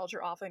century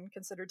culture, often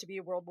considered to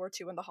be World War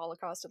II and the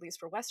Holocaust, at least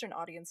for Western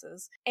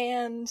audiences.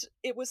 And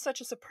it was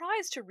such a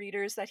surprise to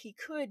readers that he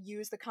could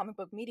use the comic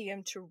book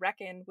medium to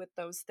reckon with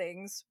those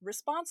things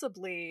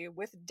responsibly,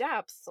 with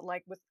depth,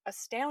 with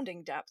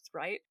astounding depth,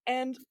 right?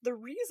 And the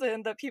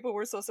reason that people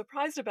were so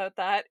surprised about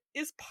that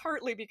is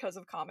partly because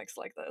of comics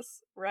like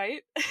this,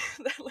 right?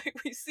 That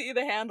we see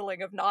the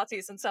handling of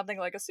Nazis in something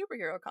like a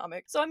superhero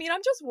comic. So, I'm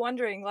just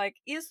wondering,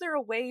 is there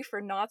a way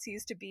for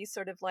Nazis to be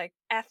sort of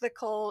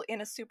ethical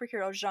in a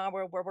superhero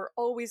genre where we're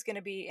always going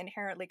to be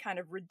inherently kind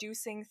of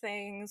reducing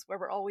things, where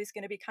we're always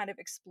going to be kind of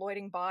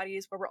exploiting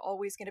bodies, where we're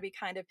always going to be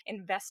kind of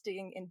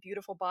investing in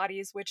beautiful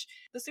bodies, which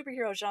the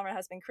superhero genre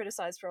has been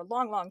criticized for a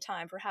long, long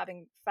time for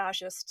having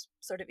fascist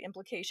sort of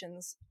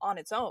implications on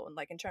its own,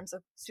 in terms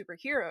of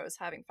superheroes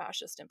having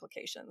fascist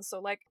implications.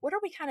 So, what are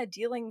we kind of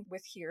dealing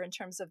with here in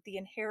terms of the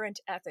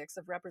inherent ethics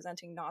of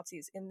representing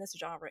Nazis in this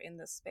genre, in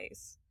this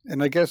space?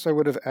 And I guess I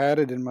would have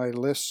added in my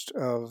list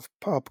of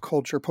pop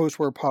culture,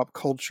 post-war pop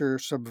culture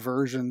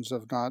subversions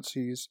of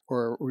Nazis,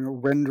 or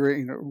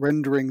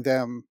rendering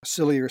them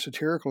silly or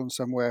satirical in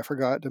some way. I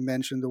forgot to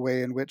mention the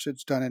way in which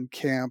it's done in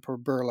camp or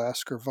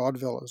burlesque or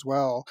vaudeville as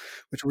well,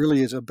 which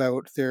really is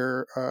about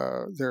their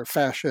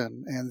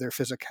fashion and their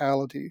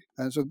physicality.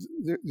 And so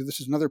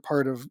this is another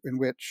part of in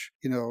which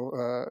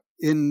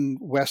in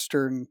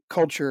Western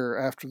culture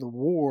after the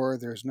war,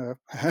 there's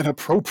an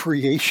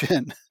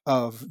appropriation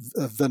of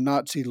the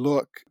Nazi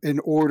look in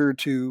order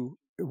to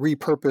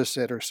repurpose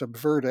it or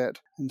subvert it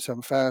in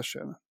some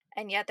fashion.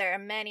 And yet there are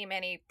many,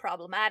 many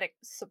problematic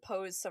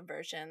supposed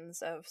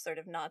subversions of sort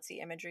of Nazi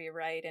imagery,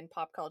 right, in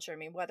pop culture. I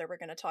mean, whether we're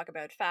going to talk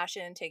about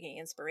fashion, taking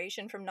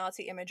inspiration from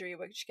Nazi imagery,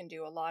 which can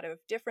do a lot of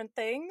different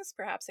things.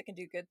 Perhaps it can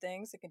do good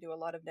things. It can do a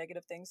lot of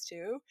negative things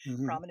too.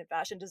 Mm-hmm. Prominent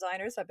fashion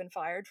designers have been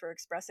fired for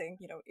expressing,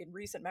 in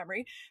recent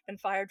memory, been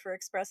fired for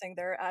expressing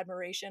their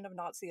admiration of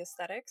Nazi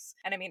aesthetics.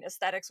 And I mean,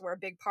 aesthetics were a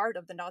big part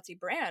of the Nazi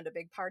brand, a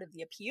big part of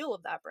the appeal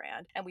of that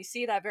brand. And we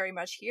see that very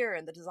much here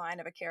in the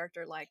design of a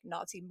character like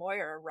Nazi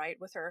Moira, right,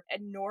 with her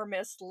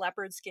enormous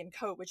leopard skin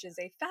coat, which is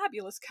a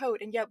fabulous coat.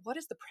 And yet, what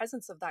is the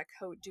presence of that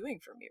coat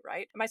doing for me,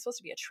 right? Am I supposed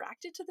to be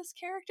attracted to this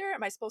character?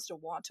 Am I supposed to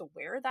want to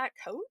wear that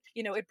coat?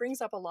 It brings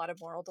up a lot of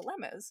moral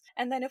dilemmas.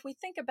 And then if we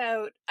think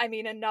about,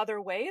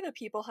 another way that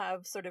people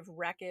have sort of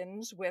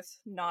reckoned with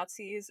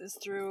Nazis is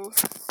through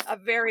a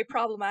very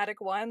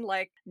problematic one,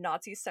 like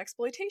Nazi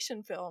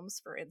sexploitation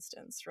films, for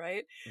instance,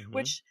 right? Mhm.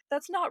 Which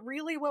that's not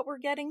really what we're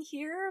getting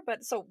here.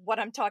 But so what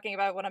I'm talking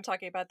about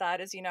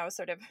that is,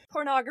 sort of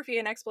pornography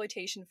and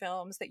exploitation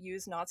films that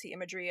use Nazi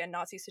imagery and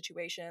Nazi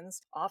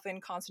situations,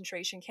 often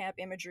concentration camp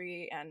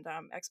imagery and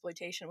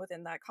exploitation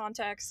within that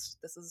context.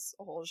 This is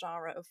a whole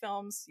genre of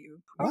films.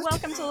 You are What?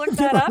 welcome to look I've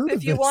that never up heard if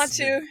of you this. want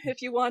to.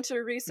 If you want to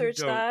research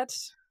Don't. that,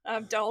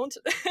 don't.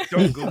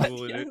 Don't But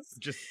Google it. yes.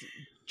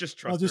 Just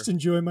trust I'll just her.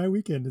 enjoy my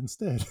weekend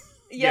instead.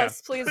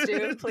 Yes, please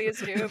do. Please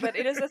do. But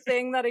it is a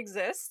thing that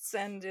exists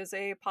and is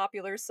a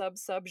popular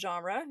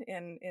sub-genre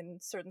in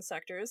certain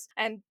sectors.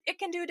 And it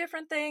can do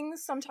different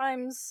things.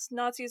 Sometimes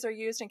Nazis are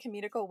used in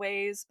comedical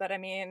ways, but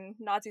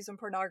Nazis and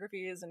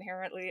pornography is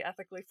inherently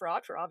ethically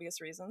fraught for obvious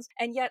reasons.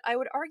 And yet I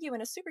would argue in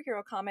a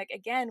superhero comic,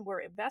 again,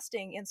 we're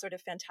investing in sort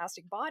of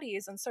fantastic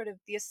bodies and sort of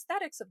the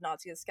aesthetics of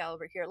Nazi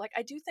Excalibur here. Like,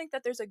 I do think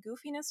that there's a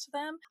goofiness to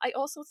them. I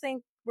also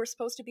think we're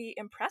supposed to be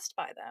impressed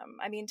by them.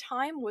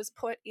 Time was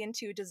put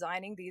into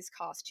designing these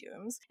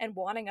costumes and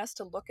wanting us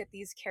to look at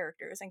these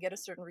characters and get a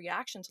certain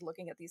reaction to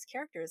looking at these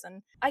characters.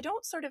 And I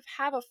don't sort of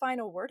have a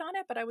final word on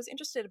it, but I was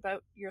interested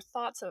about your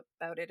thoughts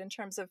about it in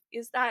terms of,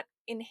 is that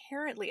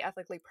inherently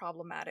ethically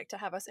problematic to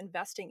have us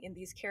investing in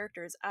these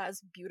characters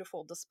as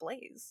beautiful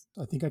displays?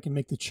 I think I can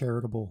make the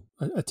charitable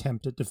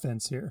attempt at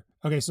defense here.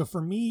 Okay, so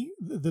for me,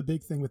 the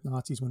big thing with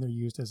Nazis when they're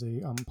used as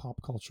a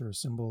pop culture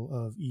symbol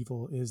of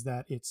evil is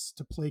that it's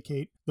to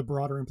placate the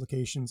broader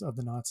implications of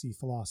the Nazi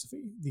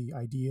philosophy. The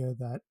idea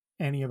that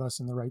any of us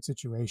in the right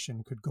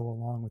situation could go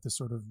along with this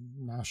sort of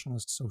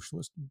nationalist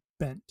socialist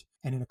bent.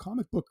 And in a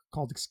comic book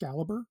called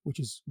Excalibur, which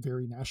is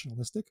very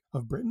nationalistic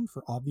of Britain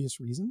for obvious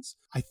reasons,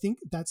 I think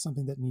that's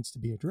something that needs to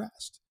be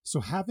addressed. So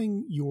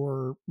having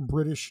your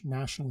British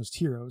nationalist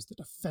heroes, the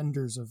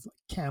defenders of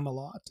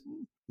Camelot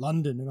and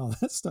London and all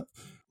that stuff,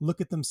 look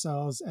at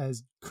themselves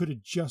as could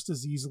have just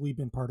as easily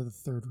been part of the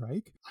Third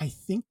Reich. I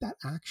think that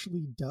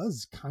actually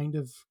does kind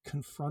of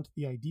confront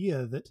the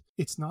idea that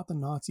it's not the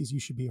Nazis you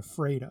should be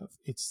afraid of.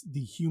 It's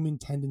the human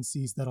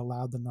tendencies that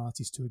allowed the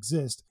Nazis to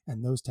exist,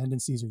 and those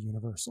tendencies are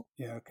universal.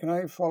 Yeah, can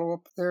I follow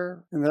up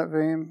there in that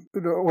vein?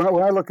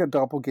 When I look at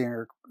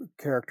doppelganger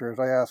characters,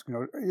 I ask,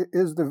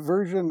 is the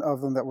version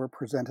of them that were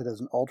presented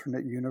as an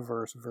alternate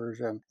universe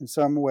version in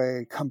some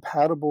way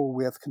compatible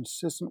with,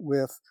 consistent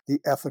with the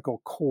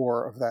ethical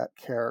core of that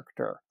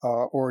character?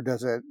 Or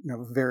does it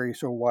vary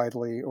so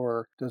widely,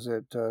 or does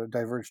it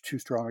diverge too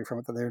strongly from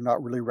it that they're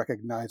not really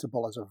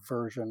recognizable as a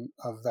version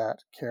of that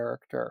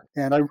character?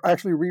 And I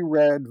actually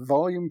reread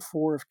Volume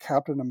 4 of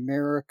Captain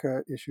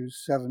America,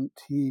 issues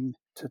 17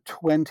 to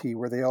 20,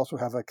 where they also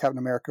have a Captain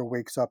America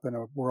wakes up in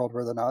a world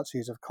where the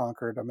Nazis have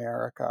conquered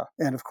America.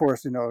 And of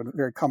course, in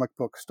very comic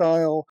book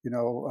style,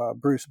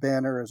 Bruce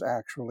Banner is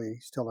actually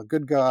still a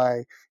good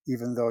guy,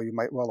 even though you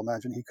might well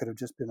imagine he could have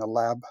just been a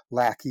lab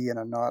lackey in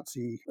a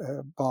Nazi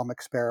bomb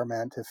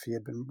experiment if he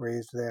had been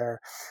raised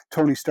there.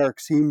 Tony Stark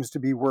seems to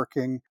be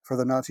working for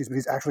the Nazis, but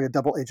he's actually a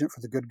double agent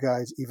for the good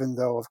guys, even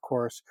though, of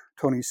course,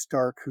 Tony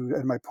Stark, who,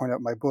 and I point out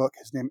in my book,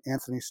 his name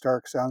Anthony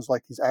Stark, sounds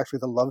like he's actually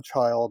the love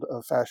child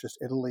of fascist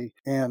Italy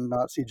and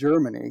Nazi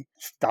Germany.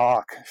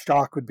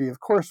 Stock would be, of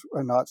course,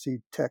 a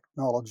Nazi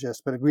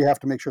technologist, but we have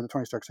to make sure that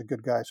Tony Stark's a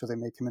good guy, so they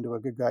make him into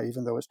a good guy,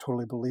 even though it's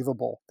totally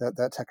believable that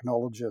that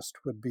technologist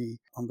would be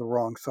on the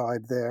wrong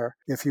side there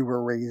if he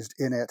were raised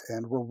in it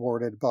and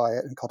rewarded by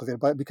it and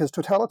cultivated by it, because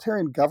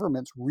totalitarian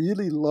governments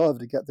really love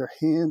to get their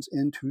hands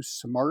into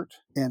smart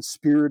and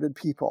spirited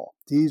people.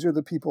 These are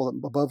the people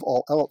that, above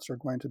all else, are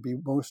going to be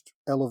most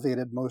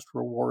elevated, most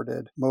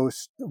rewarded,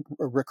 most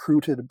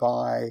recruited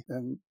by,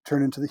 and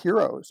turn into the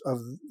heroes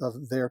of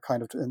their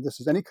kind of, and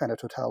this is any kind of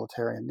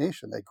totalitarian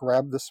nation. They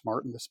grab the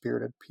smart and the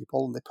spirited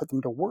people and they put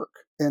them to work.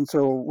 And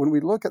so when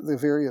we look at the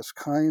various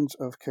kinds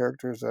of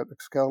characters that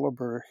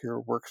Excalibur here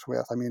works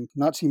with,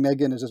 Nazi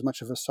Megan is as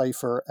much of a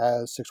cipher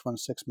as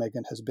 616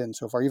 Megan has been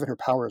so far. Even her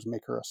powers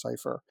make her a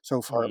cipher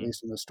so far, at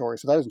least in the story.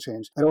 So that hasn't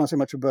changed. I don't want to say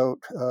much about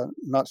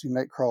Nazi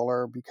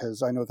Nightcrawler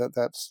because I know that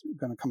that's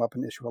going to come up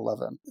in issue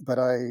 11. But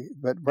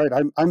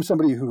I'm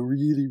somebody who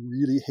really,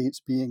 really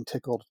hates being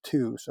tickled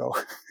too. So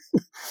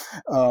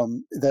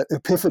that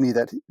epiphany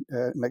that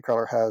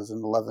Nightcrawler has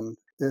in 11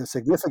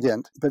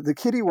 significant. But the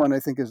Kitty one, I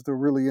think, is the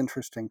really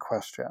interesting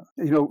question.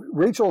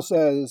 Rachel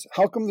says,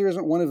 how come there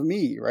isn't one of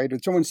me, right?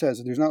 And someone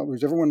says,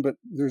 there's everyone, but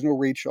there's no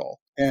Rachel.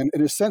 And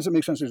in a sense, it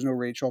makes sense there's no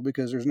Rachel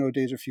because there's no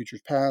Days of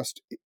Futures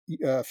Past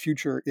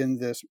future in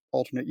this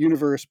alternate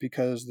universe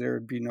because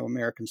there'd be no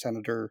American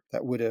senator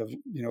that would have,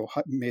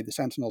 made the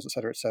Sentinels, et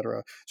cetera, et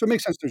cetera. So it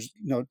makes sense there's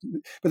no,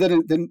 but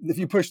then if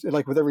you push,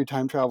 like with every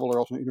time travel or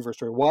alternate universe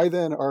story, why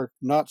then are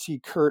Nazi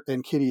Kurt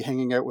and Kitty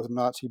hanging out with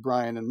Nazi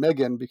Brian and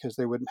Megan because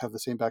they wouldn't have the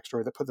same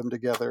backstory that put them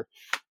together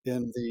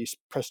in the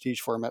prestige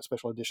format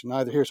special edition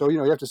either here. So,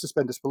 you have to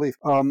suspend disbelief.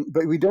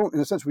 But we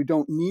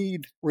don't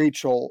need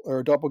Rachel or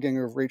a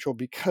doppelganger of Rachel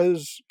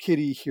because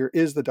Kitty here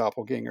is the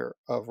doppelganger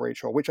of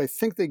Rachel, which I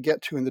think they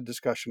get to in the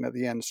discussion at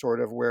the end, sort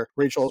of, where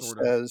Rachel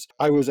says,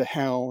 I was a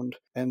hound,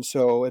 and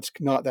so it's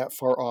not that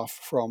far off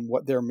from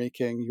what they're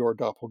making your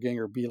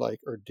doppelganger be like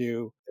or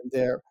do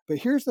there. But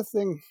here's the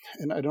thing,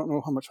 and I don't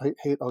know how much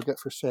hate I'll get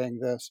for saying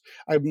this.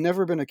 I've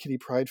never been a Kitty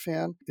Pryde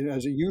fan.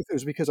 As a youth, it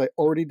was because I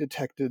already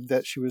detected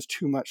that she was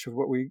too much of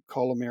what we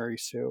call a Mary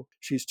Sue.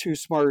 She's too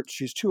smart,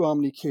 she's too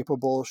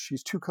omni-capable,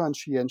 she's too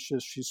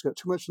conscientious, she's got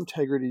too much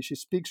integrity, she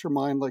speaks her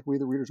mind like we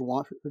the readers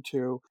want her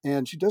to,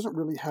 and she doesn't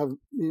really have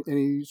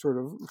any sort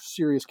of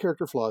serious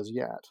character flaws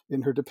yet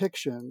in her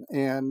depiction.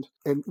 And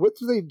what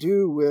do they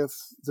do with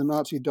the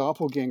Nazi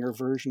doppelganger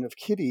version of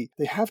Kitty?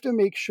 They have to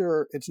make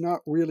sure it's not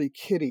really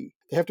Kitty.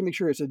 They have to make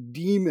sure it's a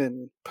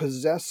demon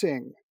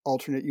possessing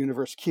alternate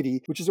universe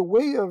Kitty, which is a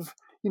way of,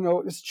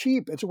 it's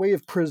cheap. It's a way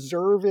of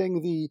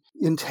preserving the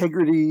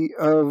integrity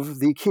of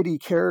the Kitty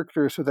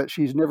character so that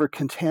she's never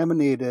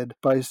contaminated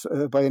by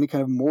any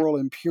kind of moral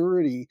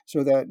impurity,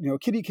 so that,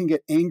 Kitty can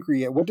get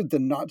angry at what did the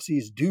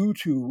Nazis do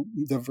to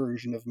the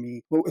version of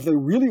me. Well, if they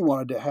really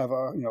wanted to have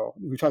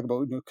we talk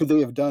about, could they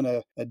have done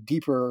a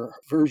deeper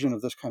version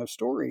of this kind of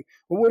story?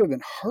 What would have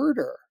been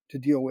harder to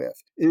deal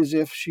with is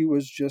if she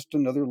was just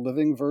another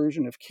living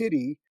version of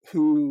Kitty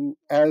who,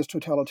 as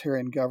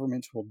totalitarian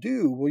governments will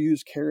do, will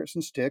use carrots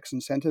and sticks,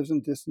 incentives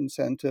and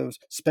disincentives,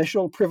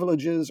 special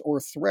privileges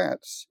or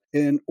threats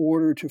in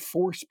order to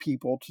force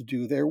people to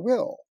do their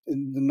will.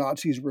 And the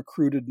Nazis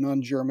recruited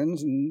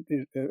non-Germans, and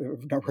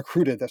not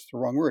recruited, that's the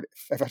wrong word,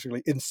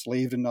 effectively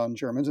enslaved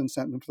non-Germans and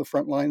sent them to the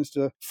front lines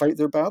to fight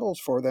their battles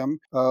for them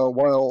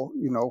while,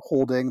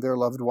 holding their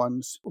loved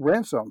ones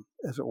ransom,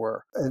 as it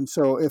were. And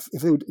so if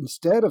they would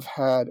instead have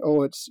had,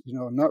 it's,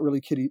 not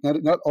really Kitty,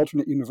 not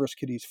alternate universe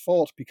Kitty's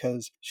fault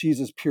because she's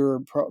as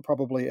pure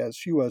probably as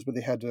she was, but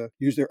they had to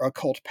use their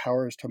occult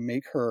powers to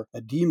make her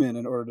a demon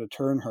in order to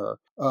turn her.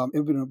 It would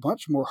have been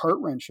much more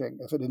heart-wrenching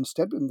if it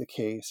instead been the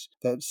case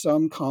that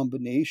some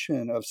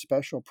combination of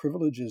special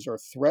privileges or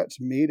threats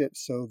made it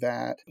so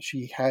that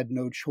she had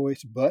no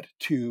choice but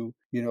to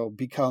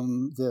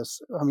become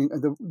this. I mean,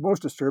 the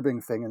most disturbing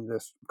thing in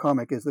this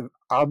comic is the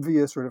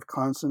obvious sort of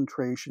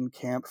concentration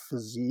camp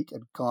physique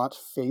and gaunt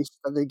face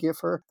that they give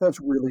her. That's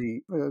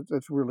really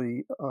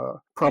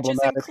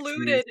problematic.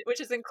 Which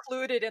is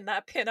included in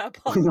that pinup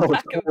on I know, the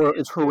back of the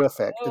it's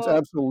horrific. It's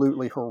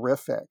absolutely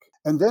horrific.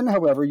 And then,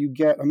 however, you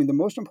get, the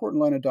most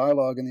important line of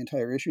dialogue in the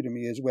entire issue to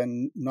me is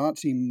when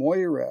Nazi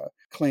Moira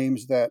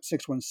claims that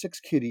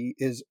 616 Kitty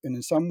is,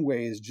 in some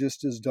ways,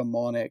 just as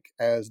demonic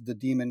as the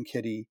demon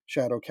Kitty,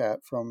 Shadowcat,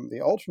 from the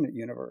alternate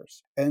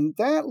universe. And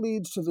that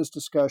leads to this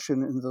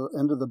discussion in the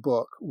end of the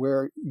book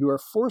where you are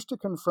forced to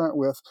confront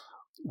with,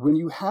 when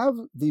you have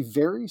the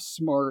very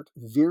smart,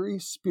 very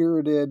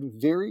spirited,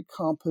 very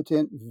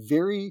competent,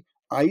 very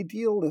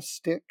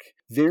idealistic,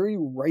 very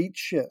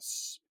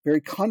righteous,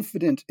 very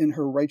confident in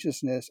her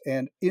righteousness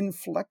and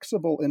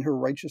inflexible in her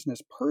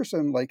righteousness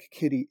person like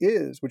Kitty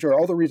is, which are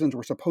all the reasons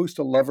we're supposed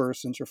to love her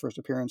since her first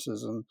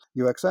appearances in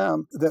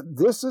UXM, that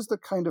this is the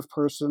kind of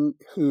person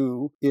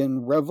who,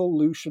 in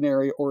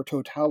revolutionary or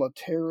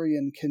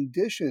totalitarian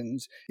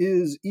conditions,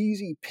 is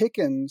easy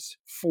pickings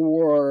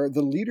for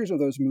the leaders of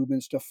those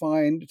movements to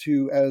find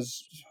to,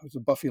 as a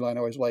Buffy line I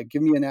always like,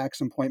 give me an axe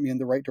and point me in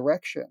the right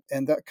direction.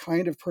 And that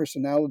kind of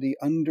personality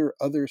under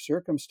other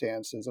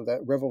circumstances of that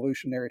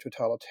revolutionary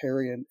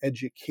totalitarian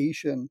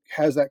education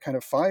has that kind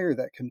of fire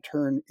that can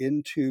turn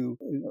into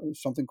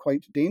something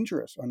quite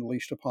dangerous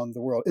unleashed upon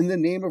the world in the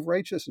name of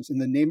righteousness, in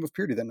the name of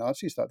purity. The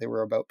Nazis thought they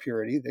were about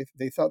purity.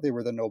 They thought they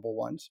were the noble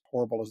ones,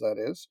 horrible as that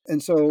is.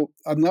 And so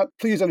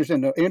please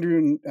understand, Andrew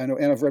and I know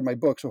Anna have read my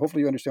book, so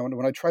hopefully you understand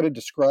when I try to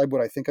describe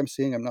what I think I'm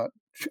seeing, I'm not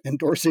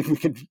endorsing. We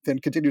can then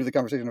continue the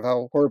conversation of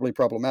how horribly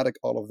problematic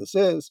all of this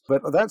is.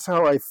 But that's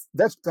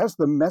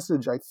the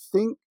message I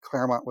think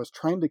Claremont was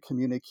trying to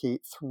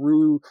communicate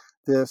through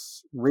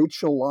this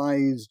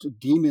Rachelized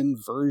demon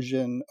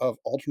version of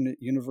alternate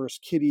universe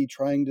Kitty,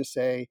 trying to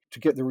say, to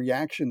get the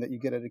reaction that you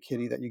get at a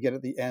Kitty, that you get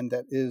at the end,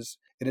 that is,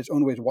 in its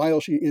own ways, while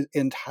she is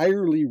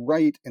entirely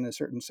right in a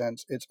certain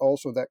sense, it's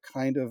also that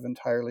kind of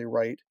entirely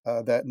right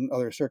that in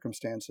other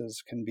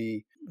circumstances can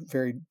be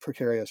very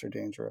precarious or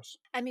dangerous.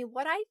 I mean,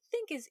 what I think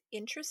think is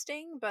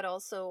interesting, but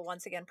also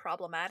once again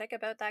problematic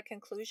about that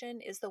conclusion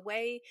is the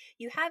way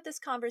you have this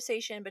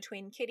conversation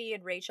between Kitty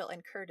and Rachel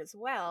and Kurt as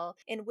well,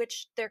 in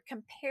which they're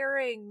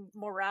comparing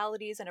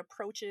moralities and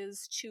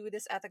approaches to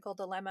this ethical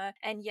dilemma,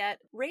 and yet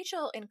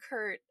Rachel and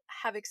Kurt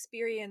have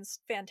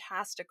experienced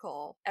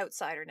fantastical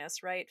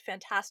outsiderness, right?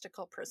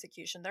 Fantastical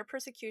persecution. Their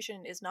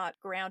persecution is not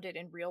grounded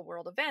in real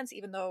world events,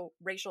 even though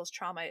Rachel's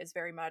trauma is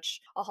very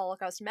much a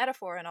Holocaust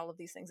metaphor and all of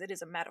these things. It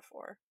is a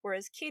metaphor.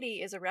 Whereas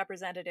Kitty is a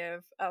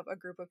representative of a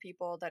group of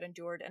people that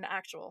endured an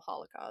actual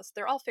Holocaust.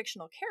 They're all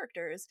fictional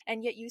characters,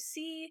 and yet you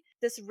see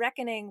this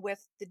reckoning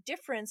with the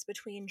difference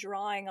between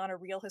drawing on a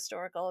real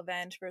historical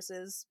event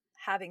versus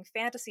having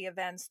fantasy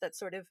events that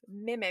sort of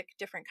mimic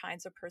different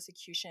kinds of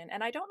persecution.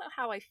 And I don't know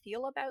how I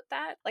feel about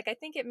that. Like, I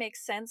think it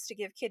makes sense to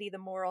give Kitty the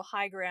moral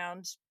high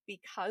ground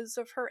because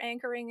of her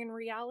anchoring in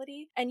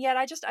reality. And yet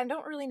I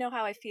don't really know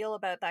how I feel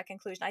about that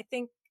conclusion. I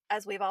think,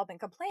 as we've all been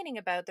complaining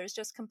about, there's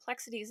just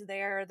complexities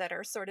there that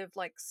are sort of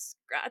like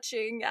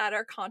scratching at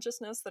our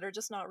consciousness that are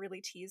just not really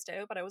teased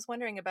out. But I was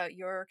wondering about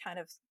your kind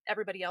of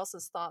everybody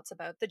else's thoughts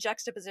about the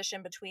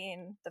juxtaposition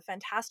between the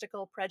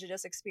fantastical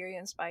prejudice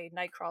experienced by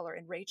Nightcrawler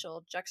and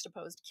Rachel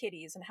juxtaposed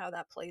Kitty's and how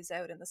that plays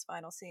out in this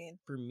final scene.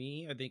 For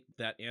me, I think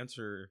that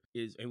answer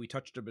is, and we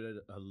touched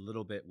a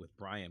little bit with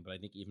Brian, but I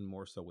think even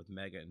more so with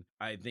Megan.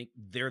 I think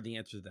they're the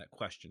answer to that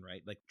question,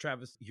 right? Like,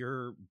 Travis,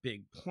 your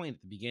big point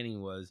at the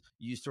beginning was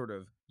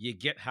you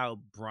get how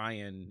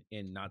Brian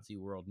in Nazi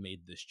World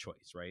made this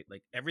choice, right?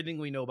 Like, everything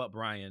we know about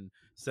Brian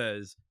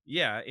says,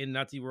 yeah, in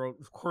Nazi World,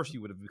 of course you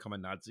would have become a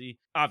Nazi,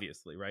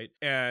 obviously, right?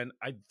 And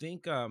I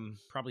think I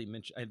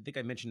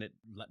mentioned it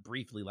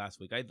briefly last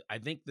week. I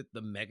think that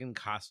the Megan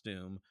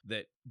costume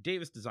that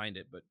Davis designed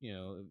it, but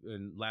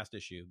in last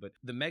issue, but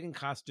the Megan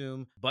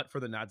costume, but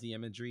for the Nazi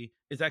imagery,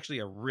 is actually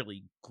a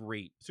really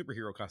great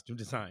superhero costume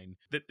design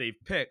that they've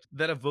picked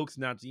that evokes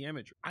Nazi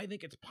imagery. I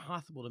think it's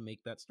possible to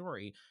make that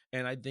story,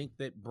 and I think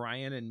that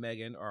Brian and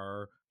Megan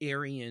are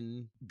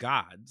Aryan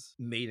gods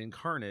made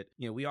incarnate.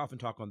 We often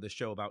talk on this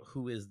show about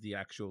who is the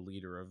actual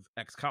leader of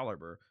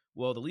Excalibur.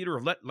 Well, the leader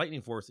of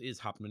Lightning Force is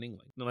Hopman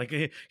England. Like,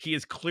 he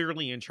is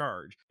clearly in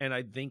charge. And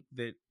I think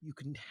that you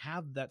can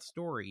have that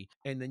story,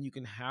 and then you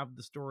can have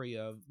the story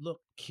of, look,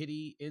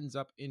 Kitty ends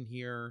up in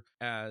here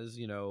as,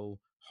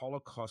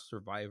 Holocaust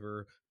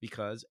survivor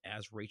because,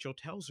 as Rachel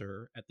tells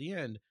her at the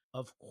end,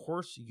 of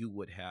course you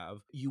would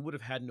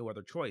have had no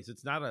other choice.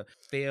 It's not a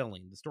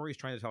failing. The story is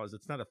trying to tell us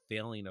it's not a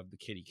failing of the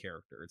Kitty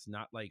character. It's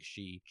not like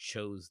she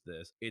chose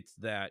this. It's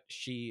that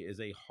she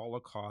is a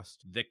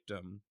Holocaust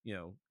victim.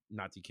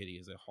 Nazi Kitty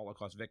is a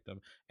Holocaust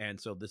victim,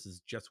 and so this is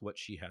just what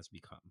she has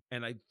become.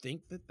 And I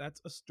think that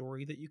that's a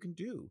story that you can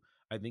do.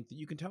 I think that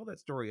you can tell that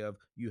story of,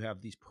 you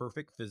have these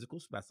perfect physical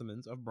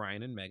specimens of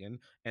Brian and Megan,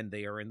 and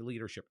they are in the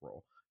leadership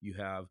role. You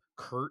have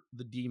Kurt,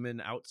 the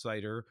demon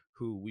outsider,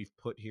 who we've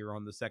put here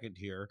on the second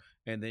tier,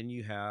 and then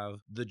you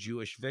have the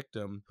Jewish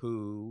victim,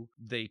 who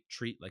they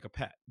treat like a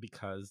pet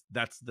because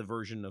that's the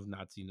version of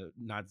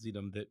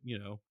Nazism that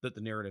that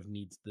the narrative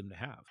needs them to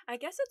have. I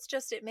guess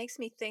it makes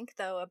me think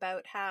though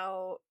about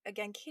how,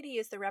 again, Kitty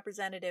is the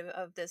representative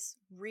of this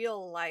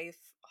real life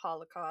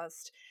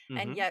Holocaust,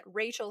 and yet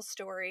Rachel's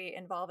story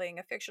involving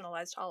a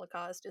fictionalized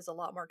Holocaust is a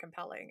lot more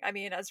compelling. I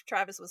mean, as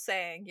Travis was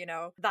saying,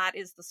 that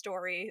is the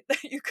story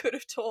that you could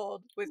have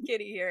told with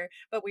Kitty here,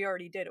 but we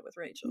already did it with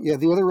Rachel. Yeah,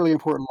 the other really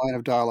important line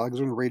of dialogue is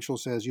when Rachel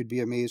says, "You'd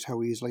be amazed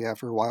how easily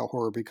after a while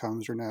horror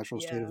becomes her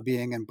natural state of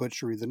being and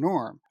butchery the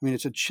norm." I mean,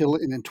 it's a chill,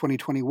 and in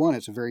 2021,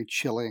 it's a very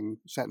chilling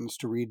sentence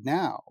to read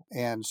now.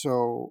 And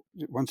so,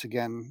 once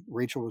again,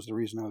 Rachel was the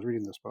reason I was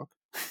reading this book.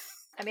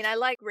 I mean, I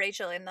like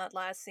Rachel in that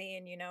last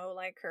scene,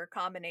 like her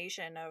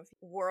combination of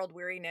world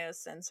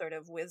weariness and sort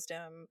of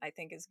wisdom, I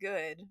think is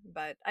good.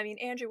 But I mean,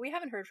 Andrew, we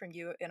haven't heard from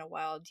you in a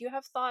while. Do you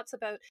have thoughts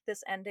about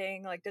this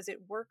ending? Like, does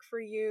it work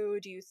for you?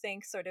 Do you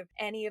think sort of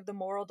any of the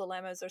moral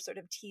dilemmas are sort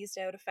of teased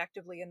out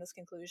effectively in this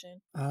conclusion?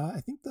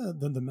 I think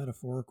the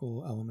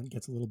metaphorical element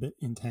gets a little bit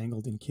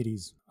entangled in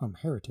Kitty's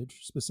heritage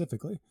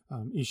specifically.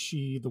 Is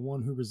she the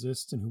one who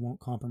resists and who won't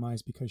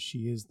compromise because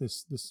she is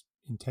this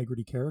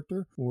integrity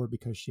character, or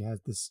because she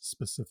has this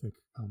specific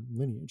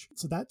lineage?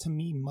 So that to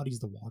me muddies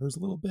the waters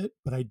a little bit,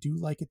 but I do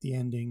like at the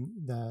ending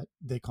that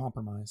they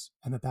compromise,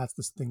 and that's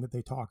this thing that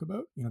they talk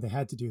about. They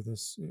had to do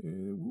this.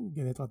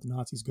 They let the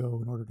Nazis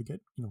go in order to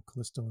get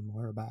Callisto and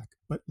Moira back.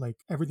 But like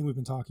everything we've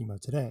been talking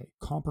about today,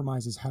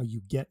 compromise is how you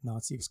get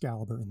Nazi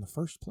Excalibur in the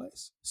first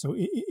place. So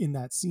in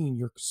that scene,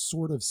 you're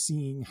sort of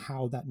seeing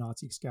how that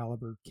Nazi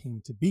Excalibur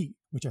came to be,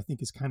 which I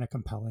think is kind of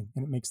compelling,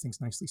 and it makes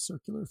things nicely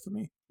circular for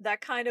me.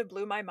 That kind of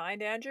blew my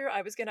mind, Andrew.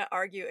 I was going to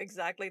argue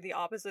exactly the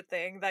opposite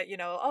thing, that,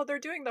 they're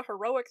doing the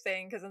heroic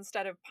thing because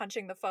instead of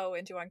punching the foe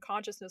into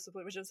unconsciousness,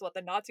 which is what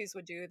the Nazis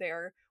would do,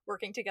 they're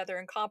working together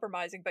and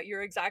compromising. But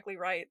you're exactly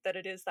right that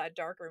it is that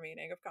darker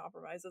meaning of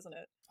compromise, isn't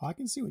it? I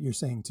can see what you're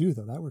saying too,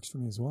 though. That works for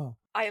me as well.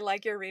 I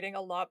like your reading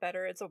a lot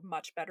better. It's a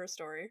much better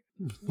story.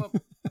 Well,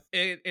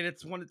 and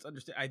it's one that's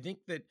understood. I think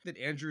that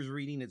Andrew's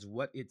reading is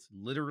what it's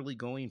literally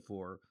going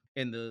for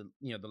in the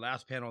the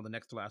last panel, the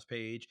next to last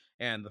page,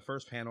 and the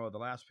first panel of the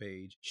last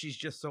page, she's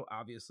just so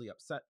obviously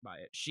upset by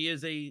it. She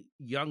is a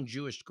young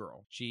Jewish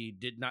girl. She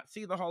did not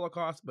see the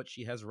Holocaust, but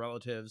she has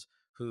relatives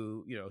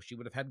who, she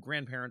would have had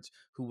grandparents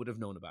who would have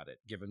known about it,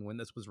 given when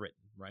this was written,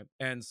 right?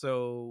 And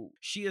so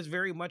she is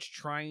very much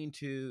trying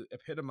to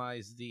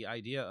epitomize the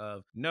idea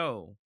of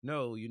no,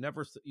 you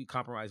never you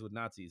compromise with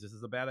Nazis. This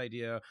is a bad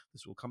idea.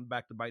 This will come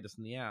back to bite us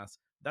in the ass.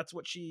 That's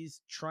what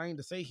she's trying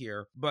to say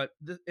here. But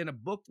in a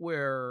book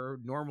where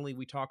normally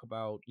we talk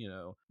about,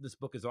 this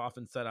book is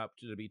often set up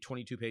to be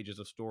 22 pages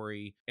of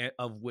story,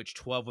 of which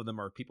 12 of them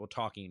are people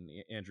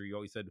talking. Andrew, you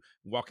always said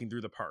walking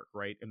through the park,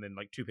 right? And then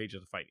like 2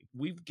 pages of fighting.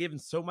 We've given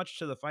so much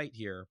to the fight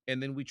here,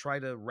 and then we try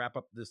to wrap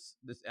up this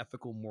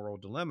ethical moral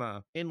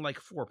dilemma in like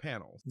 4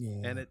 panels.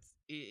 Yeah. And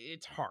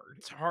it's hard.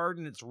 It's hard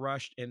and it's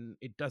rushed, and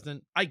it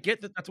doesn't. I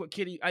get that that's what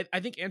Kitty. I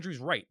think Andrew's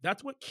right.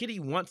 That's what Kitty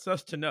wants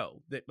us to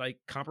know, that like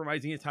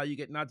compromising is how you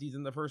get Nazis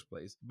in the first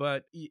place.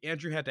 But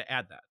Andrew had to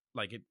add that.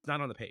 Like, it's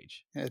not on the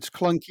page. It's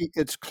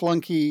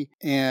clunky,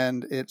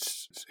 and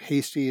it's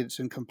hasty, it's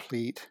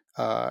incomplete,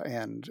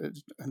 and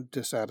it's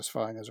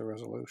dissatisfying as a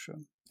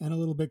resolution. And a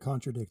little bit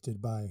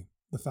contradicted by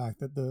the fact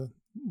that the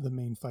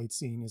main fight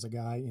scene is a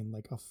guy in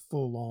like a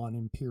full-on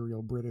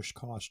Imperial British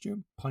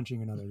costume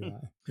punching another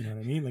guy. You know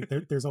what I mean?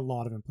 Like there's a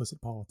lot of implicit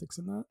politics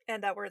in that.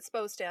 And that we're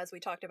supposed to, as we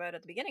talked about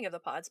at the beginning of the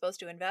pod, supposed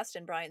to invest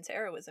in Brian's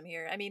heroism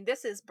here. I mean,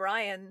 this is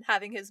Brian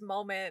having his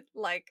moment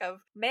like of,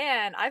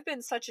 man, I've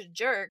been such a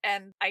jerk,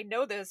 and I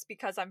know this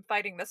because I'm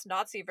fighting this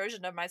Nazi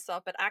version of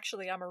myself, but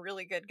actually I'm a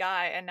really good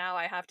guy, and now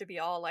I have to be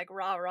all like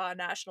rah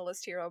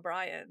nationalist hero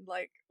Brian.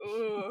 Like,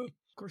 ooh.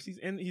 Of course,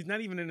 he's not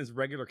even in his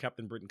regular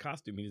Captain Britain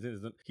costume.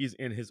 He's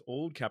in his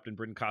old Captain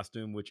Britain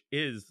costume, which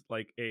is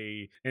like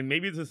and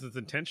maybe this is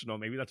intentional.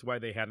 Maybe that's why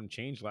they had him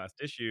change last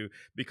issue,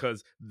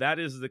 because that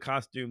is the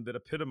costume that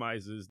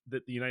epitomizes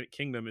that the United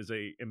Kingdom is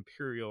a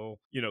imperial,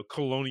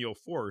 colonial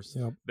force.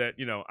 Yep.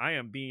 That, I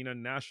am being a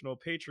national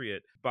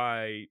patriot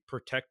by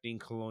protecting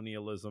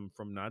colonialism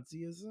from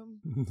Nazism.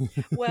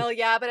 Well,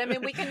 yeah, but I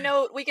mean, we can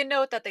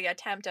note that the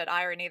attempt at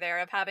irony there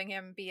of having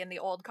him be in the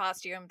old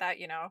costume that,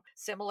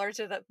 similar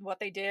to what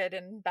they did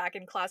back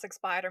in classic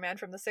Spider-Man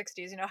from the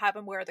 60s, have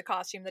him wear the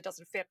costume that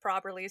doesn't fit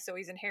properly, so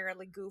he's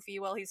inherently goofy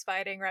while he's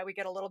fighting, right? We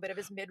get a little bit of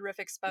his midriff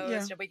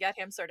exposed, and we get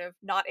him sort of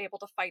not able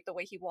to fight the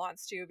way he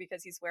wants to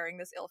because he's wearing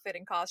this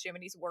ill-fitting costume,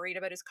 and he's worried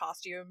about his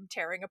costume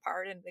tearing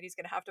apart and that he's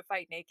going to have to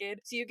fight naked.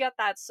 So you get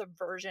that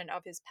subversion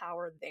of his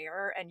power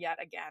there, and yet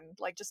again,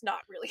 like, just not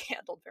really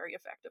handled very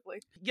effectively.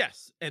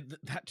 Yes, and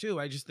that too.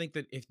 I just think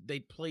that if they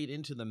played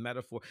into the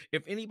metaphor,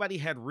 if anybody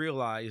had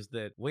realized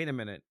that, wait a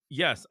minute,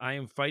 yes, I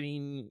am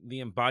fighting the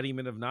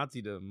embodiment of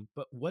Nazism,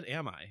 but what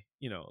am I?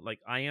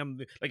 I am,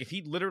 like, if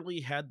he literally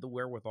had the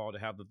wherewithal to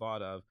have the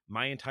thought of,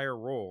 my entire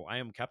role, I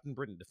am Captain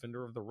Britain,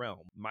 defender of the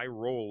realm. My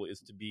role is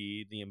to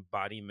be the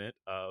embodiment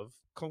of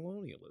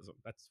colonialism.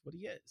 That's what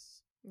he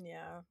is.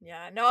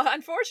 Yeah. No,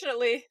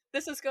 unfortunately,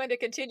 this is going to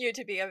continue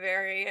to be a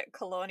very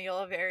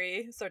colonial,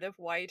 very sort of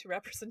white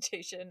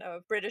representation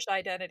of British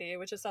identity,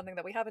 which is something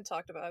that we haven't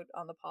talked about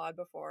on the pod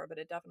before, but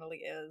it definitely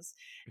is.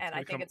 And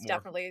I think it's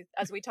definitely,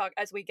 as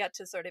we get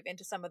to sort of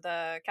into some of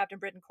the Captain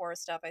Britain Corps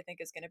stuff, I think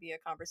is going to be a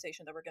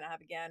conversation that we're going to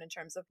have again in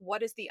terms of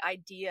what is the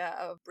idea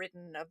of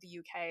Britain, of the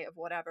UK, of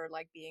whatever,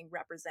 like being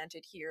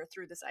represented here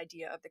through this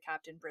idea of the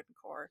Captain Britain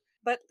Corps.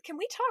 But can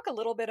we talk a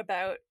little bit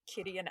about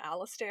Kitty and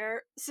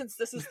Alistair, since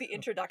this is the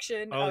introduction?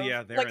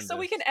 So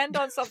we can end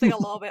on something a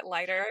little bit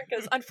lighter,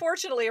 because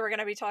unfortunately we're going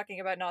to be talking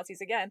about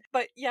Nazis again.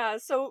 But yeah,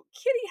 so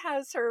Kitty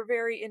has her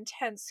very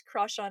intense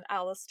crush on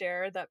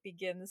Alistair that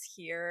begins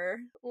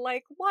here.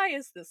 Like, why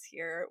is this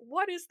here?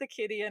 What is the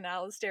Kitty and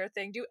Alistair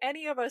thing? Do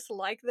any of us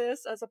like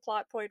this as a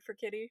plot point for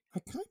Kitty? I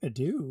kind of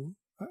do.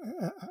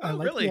 I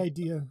like the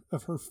idea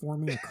of her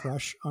forming a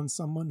crush on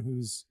someone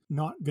who's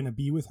not going to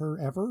be with her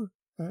ever.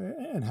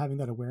 And having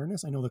that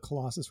awareness. I know the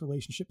Colossus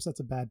relationship sets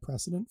a bad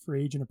precedent for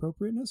age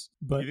inappropriateness,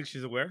 but... You think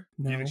she's aware?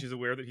 No. You think she's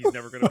aware that he's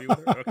never going to be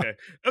with her?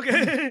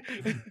 Okay.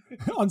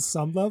 On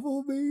some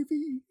level,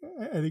 maybe.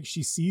 I think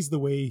she sees the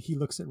way he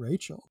looks at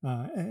Rachel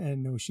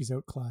and knows she's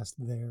outclassed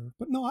there.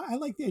 But no, I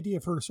like the idea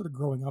of her sort of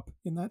growing up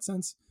in that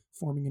sense,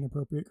 forming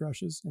inappropriate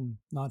crushes and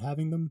not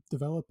having them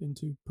develop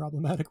into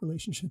problematic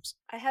relationships.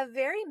 I have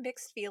very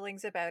mixed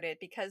feelings about it,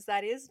 because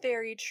that is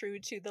very true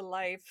to the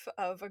life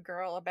of a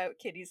girl about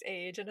Kitty's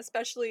age, and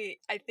especially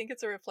I think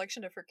it's a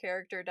reflection of her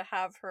character to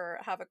have her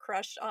have a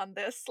crush on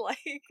this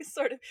like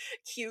sort of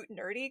cute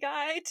nerdy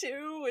guy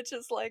too, which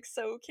is like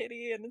so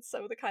Kitty, and it's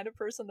so the kind of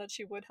person that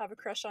she would have a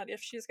crush on if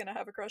she's going to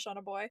have a crush on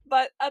a boy.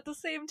 But at the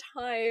same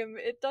time,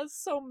 it does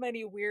so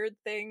many weird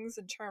things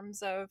in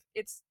terms of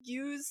it's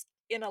used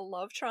in a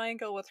love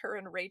triangle with her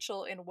and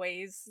Rachel in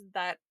ways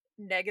that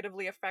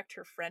negatively affect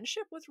her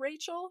friendship with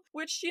Rachel,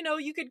 which, you know,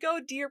 you could go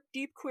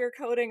deep queer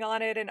coding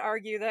on it and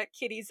argue that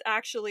Kitty's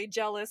actually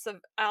jealous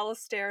of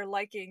Alistair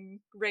liking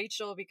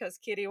Rachel because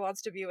Kitty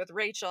wants to be with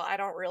Rachel. I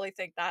don't really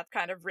think that's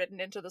kind of written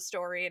into the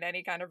story in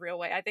any kind of real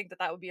way. I think that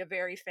that would be a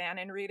very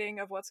fanon reading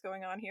of what's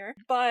going on here.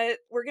 But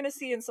we're going to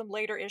see in some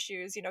later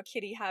issues, you know,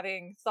 Kitty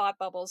having thought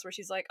bubbles where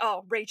she's like,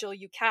 oh, Rachel,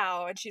 you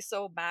cow, and she's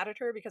so mad at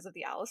her because of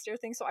the Alistair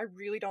thing. So I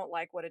really don't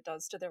like what it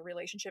does to their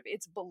relationship.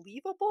 It's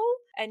believable,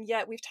 and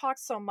yet we've talked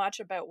so much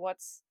about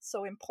what's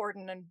so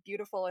important and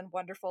beautiful and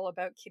wonderful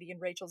about Kitty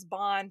and Rachel's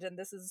bond, and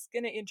this is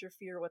going to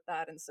interfere with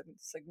that in some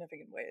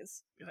significant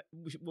ways.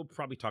 We'll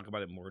probably talk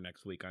about it more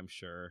next week, I'm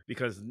sure,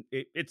 because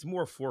it's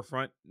more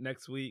forefront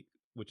next week,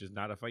 which is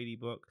not a fighty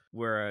book.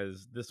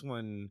 Whereas this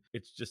one,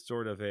 it's just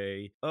sort of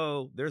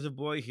oh, there's a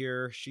boy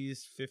here.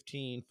 She's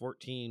 15,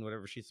 14,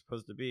 whatever she's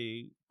supposed to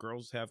be.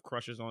 Girls have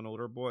crushes on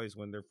older boys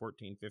when they're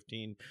 14,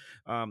 15.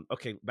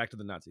 Okay, back to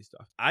the Nazi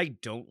stuff. I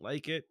don't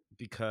like it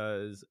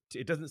because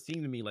it doesn't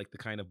seem to me like the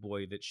kind of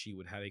boy that she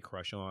would have a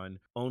crush on,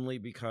 only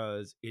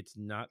because it's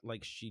not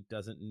like she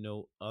doesn't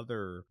know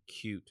other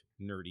cute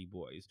nerdy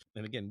boys.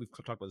 And again, we've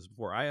talked about this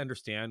before. I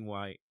understand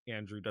why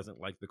Andrew doesn't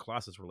like the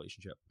Colossus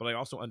relationship, but I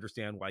also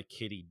understand why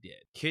Kitty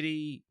did.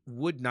 Kitty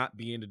would not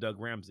be into Doug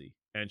Ramsey,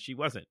 and she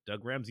wasn't.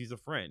 Doug Ramsey's a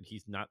friend.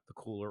 He's not the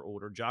cooler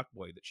older jock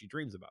boy that she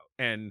dreams about.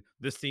 And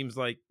this seems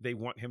like they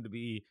want him to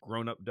be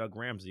grown-up Doug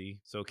Ramsey,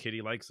 so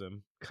Kitty likes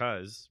him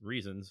because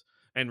reasons.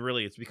 And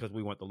really, it's because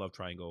we want the love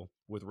triangle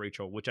with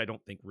Rachel, which I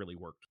don't think really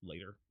worked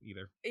later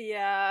either.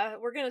 Yeah,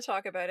 we're going to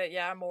talk about it,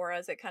 more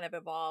as it kind of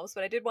evolves,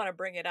 but I did want to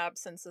bring it up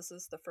since this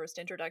is the first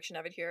introduction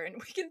of it here, and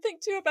we can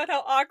think too about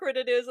how awkward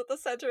it is at the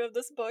center of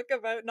this book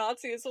about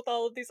Nazis with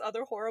all of these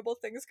other horrible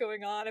things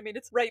going on. I mean,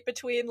 it's right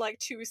between, like,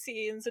 two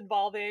scenes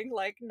involving,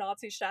 like,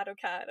 Nazi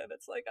Shadowcat, and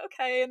it's like,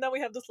 okay, and then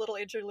we have this little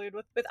interlude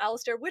with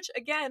Alistair, which,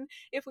 again,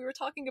 if we were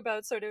talking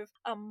about sort of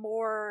a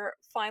more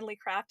finely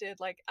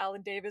crafted, like,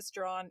 Alan Davis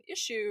drawn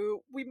issue,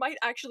 we might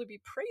actually be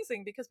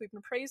praising, because we've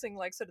been praising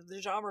like sort of the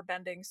genre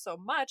bending so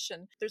much,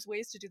 and there's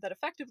ways to do that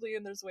effectively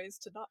and there's ways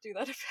to not do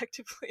that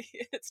effectively.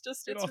 It's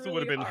also really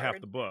would have been hard.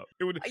 half the book.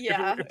 It would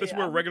if this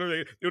were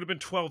regular, it would have been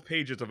 12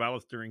 pages of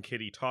Alistair and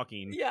Kitty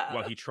talking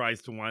while he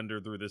tries to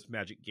wander through this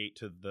magic gate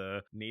to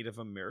the Native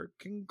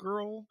American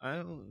girl. I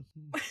don't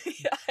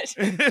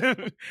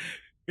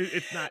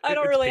It's not. I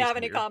don't really have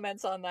any weird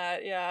comments on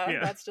that. Yeah,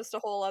 that's just a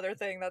whole other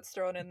thing that's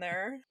thrown in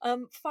there.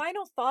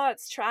 Final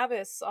thoughts,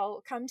 Travis.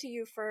 I'll come to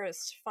you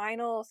first.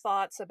 Final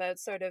thoughts about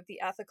sort of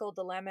the ethical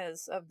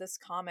dilemmas of this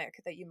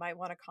comic that you might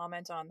want to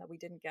comment on that we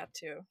didn't get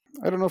to.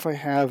 I don't know if I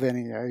have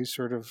any. I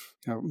sort of,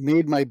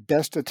 made my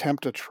best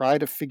attempt to try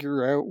to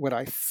figure out what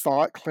I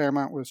thought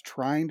Claremont was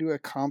trying to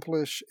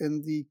accomplish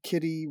in the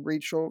Kitty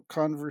Rachel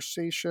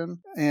conversation,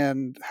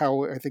 and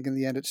how I think in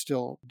the end it's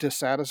still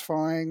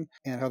dissatisfying,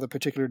 and how the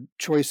particular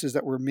choices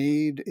that were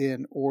made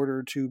in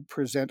order to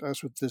present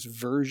us with this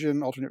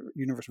alternate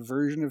universe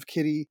version of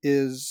Kitty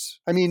is,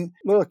 I mean,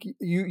 look,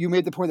 you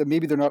made the point that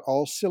maybe they're not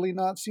all silly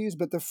Nazis,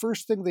 but the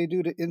first thing they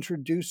do to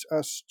introduce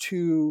us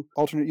to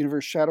alternate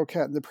universe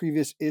Shadowcat in the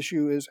previous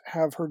issue is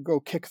have her go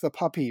kick the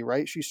puppy,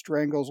 right? She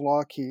strangles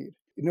Lockheed.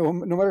 No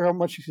matter how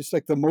much it's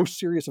like the most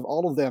serious of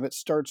all of them, it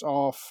starts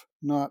off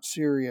not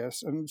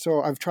serious. And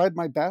so I've tried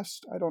my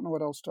best. I don't know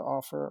what else to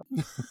offer.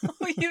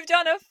 You've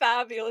done a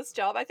fabulous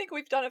job. I think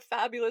we've done a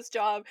fabulous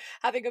job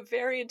having a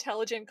very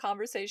intelligent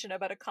conversation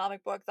about a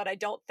comic book that I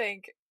don't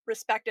think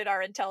respected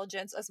our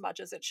intelligence as much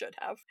as it should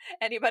have.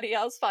 Anybody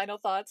else? Final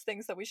thoughts?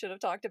 Things that we should have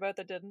talked about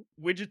that didn't?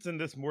 Widget's in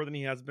this more than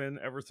he has been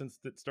ever since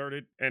it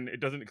started, and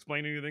it doesn't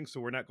explain anything, so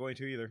we're not going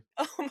to either.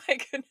 Oh my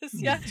goodness,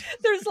 yeah.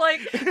 There's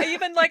like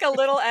even like a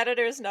little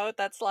editor's note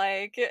that's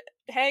like,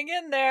 hang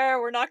in there,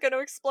 we're not going to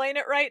explain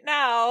it right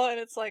now, and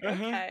it's like,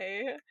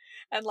 okay.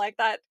 And like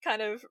that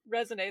kind of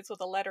resonates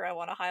with a letter I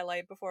want to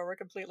highlight before we're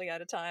completely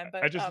out of time.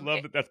 But I just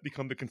love that that's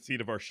become the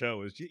conceit of our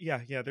show is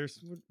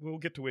we'll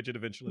get to Widget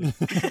eventually.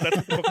 That's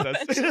what the book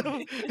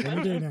does.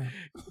 Every day now.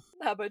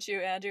 How about you,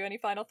 Andrew? Any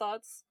final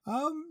thoughts?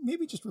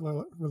 Maybe just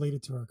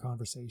related to our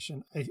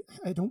conversation.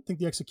 I don't think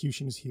the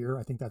execution is here.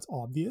 I think that's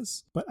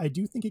obvious. But I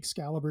do think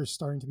Excalibur is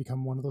starting to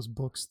become one of those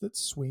books that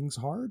swings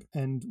hard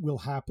and will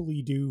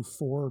happily do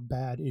 4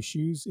 bad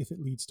issues if it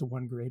leads to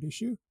 1 great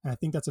issue. And I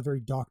think that's a very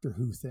Doctor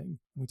Who thing.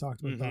 We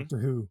talked about Doctor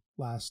Who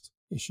last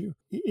issue.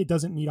 It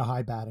doesn't need a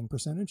high batting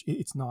percentage.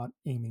 It's not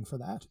aiming for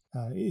that.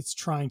 It's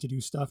trying to do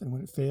stuff, and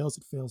when it fails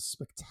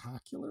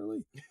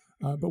spectacularly.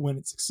 But when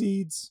it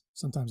succeeds,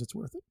 sometimes it's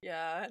worth it.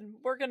 Yeah, and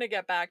we're going to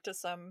get back to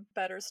some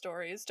better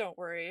stories. Don't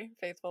worry,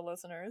 faithful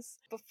listeners.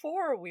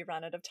 Before we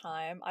run out of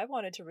time, I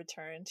wanted to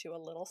return to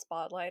a little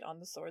spotlight on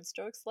the Sword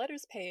Strokes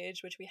letters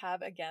page, which we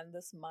have again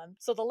this month.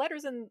 So the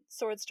letters in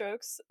Sword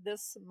Strokes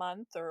this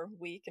month, or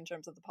week in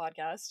terms of the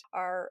podcast,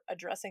 are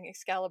addressing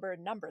Excalibur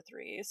number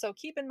 3. So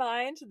keep in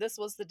mind, this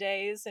was the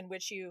days in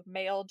which you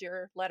mailed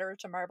your letter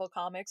to Marvel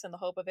Comics in the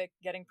hope of it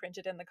getting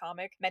printed in the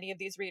comic. Many of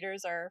these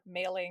readers are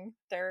mailing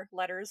their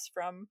letters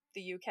from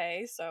the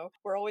UK, so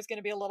we're always going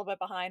to be a little bit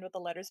behind with the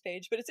letters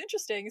page, but it's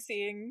interesting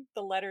seeing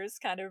the letters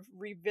kind of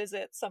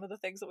revisit some of the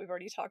things that we've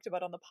already talked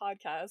about on the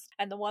podcast.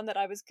 And the one that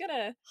I was going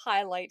to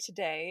highlight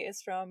today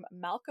is from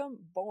Malcolm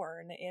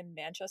Bourne in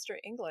Manchester,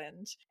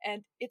 England.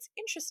 And it's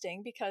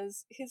interesting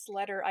because his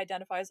letter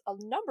identifies a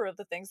number of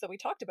the things that we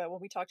talked about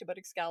when we talked about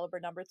Excalibur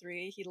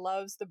 #3. He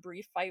loves the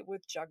brief fight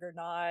with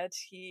Juggernaut.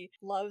 He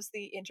loves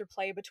the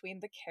interplay between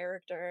the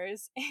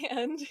characters.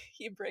 And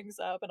he brings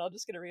up, and I'm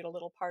just going to read a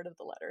little part of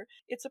the letter.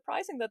 It's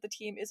surprising that the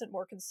team isn't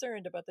more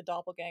concerned about the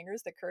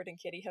doppelgangers that Kurt and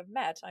Kitty have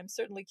met. I'm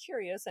certainly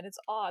curious, and it's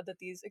odd that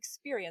these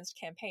experienced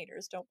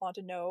campaigners don't want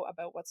to know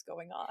about what's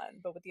going on.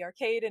 But with the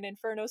Arcade and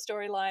Inferno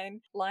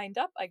storyline lined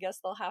up, I guess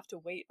they'll have to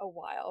wait a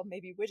while.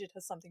 Maybe Widget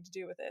has something to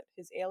do with it.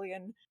 His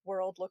alien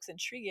world looks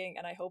intriguing,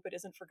 and I hope it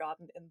isn't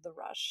forgotten in the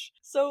rush.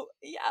 So,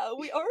 yeah,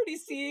 we already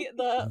see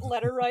the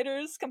letter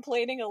writers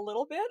complaining a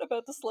little bit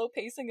about the slow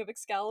pacing of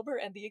Excalibur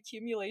and the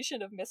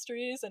accumulation of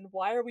mysteries, and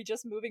why are we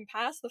just moving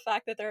past the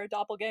fact that there are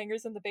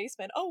doppelgangers in the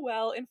basement? Oh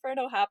well,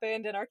 Inferno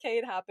happened and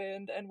Arcade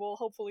happened, and we'll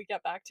hopefully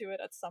get back to it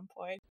at some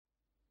point.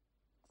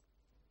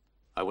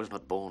 I was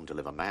not born to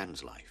live a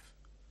man's life,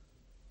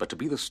 but to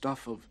be the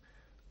stuff of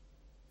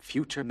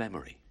future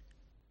memory.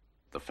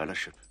 The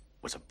fellowship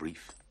was a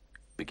brief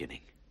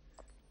beginning,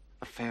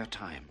 a fair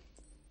time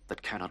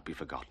that cannot be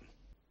forgotten,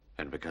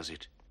 and because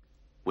it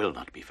will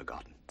not be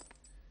forgotten,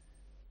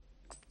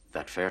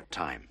 that fair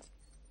time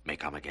may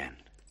come again.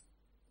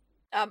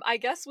 I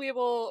guess we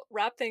will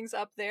wrap things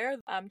up there.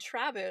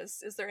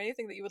 Travis, is there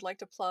anything that you would like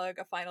to plug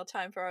a final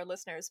time for our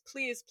listeners?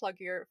 Please plug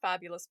your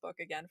fabulous book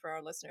again for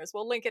our listeners.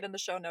 We'll link it in the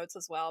show notes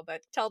as well,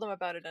 but tell them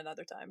about it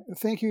another time.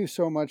 Thank you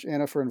so much,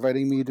 Anna, for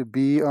inviting me to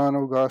be on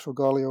Oh Gosh, Oh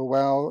Golly, Oh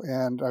Wow,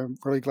 and I'm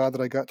really glad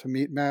that I got to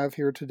meet Mav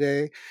here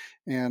today,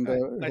 and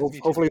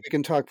hopefully we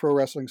can talk pro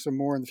wrestling some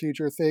more in the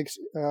future. Thanks,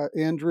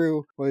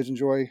 Andrew. Always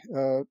enjoy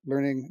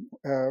learning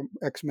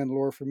X-Men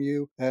lore from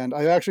you, and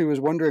I actually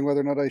was wondering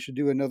whether or not I should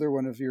do another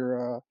one of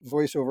your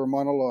voiceover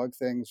monologue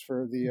things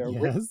for the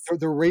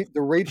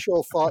the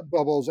Rachel thought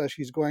bubbles as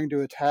she's going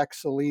to attack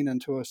Celine in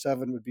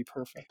 207 would be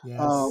perfect. Yes.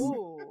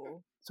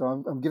 So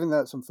I'm giving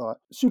that some thought.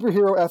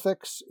 Superhero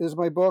Ethics is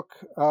my book.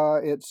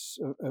 It's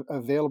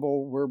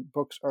available where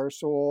books are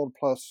sold,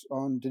 plus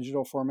on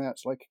digital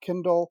formats like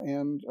Kindle.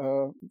 And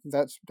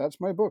that's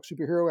my book,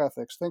 Superhero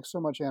Ethics. Thanks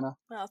so much, Anna.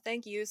 Well,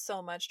 thank you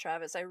so much,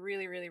 Travis. I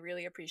really, really,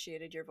 really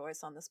appreciated your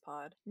voice on this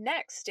pod.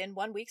 Next, in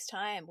 1 week's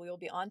time, we will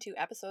be on to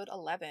episode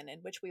 11, in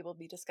which we will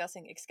be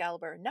discussing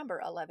Excalibur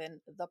number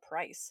 11, The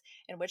Price,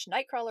 in which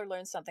Nightcrawler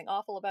learns something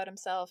awful about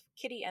himself,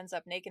 Kitty ends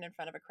up naked in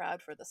front of a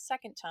crowd for the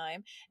second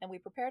time, and we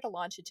prepare to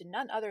launch into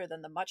none other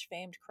than the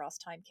much-famed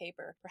Cross-Time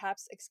Caper,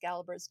 perhaps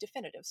Excalibur's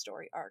definitive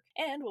story arc.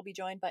 And we'll be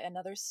joined by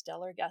another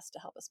stellar guest to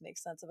help us make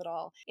sense of it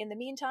all. In the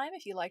meantime,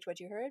 if you liked what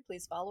you heard,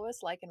 please follow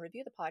us, like, and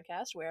review the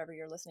podcast wherever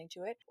you're listening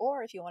to it.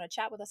 Or if you want to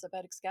chat with us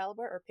about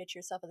Excalibur or pitch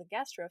yourself as a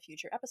guest for a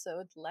future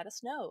episode, let us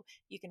know.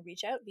 You can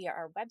reach out via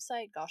our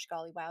website,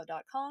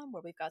 goshgollywow.com,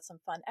 where we've got some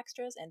fun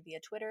extras, and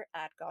via Twitter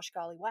at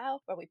goshgollywow,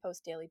 where we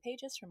post daily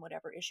pages from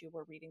whatever issue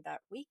we're reading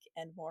that week,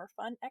 and more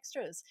fun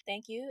extras.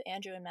 Thank you,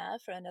 Andrew and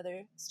Mav, for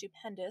another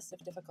stupendous if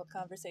difficult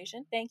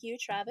conversation. Thank you,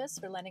 Travis,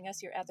 for lending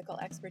us your ethical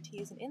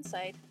expertise and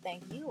insight.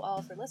 Thank you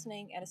all for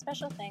listening, and a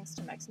special thanks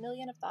to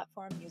Maximilian of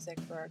Thoughtform Music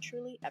for our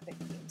truly epic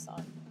theme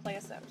song. Play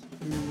us out.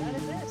 That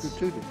is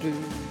it.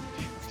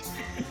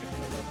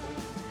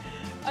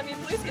 I mean,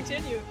 please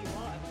continue if you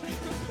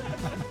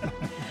want.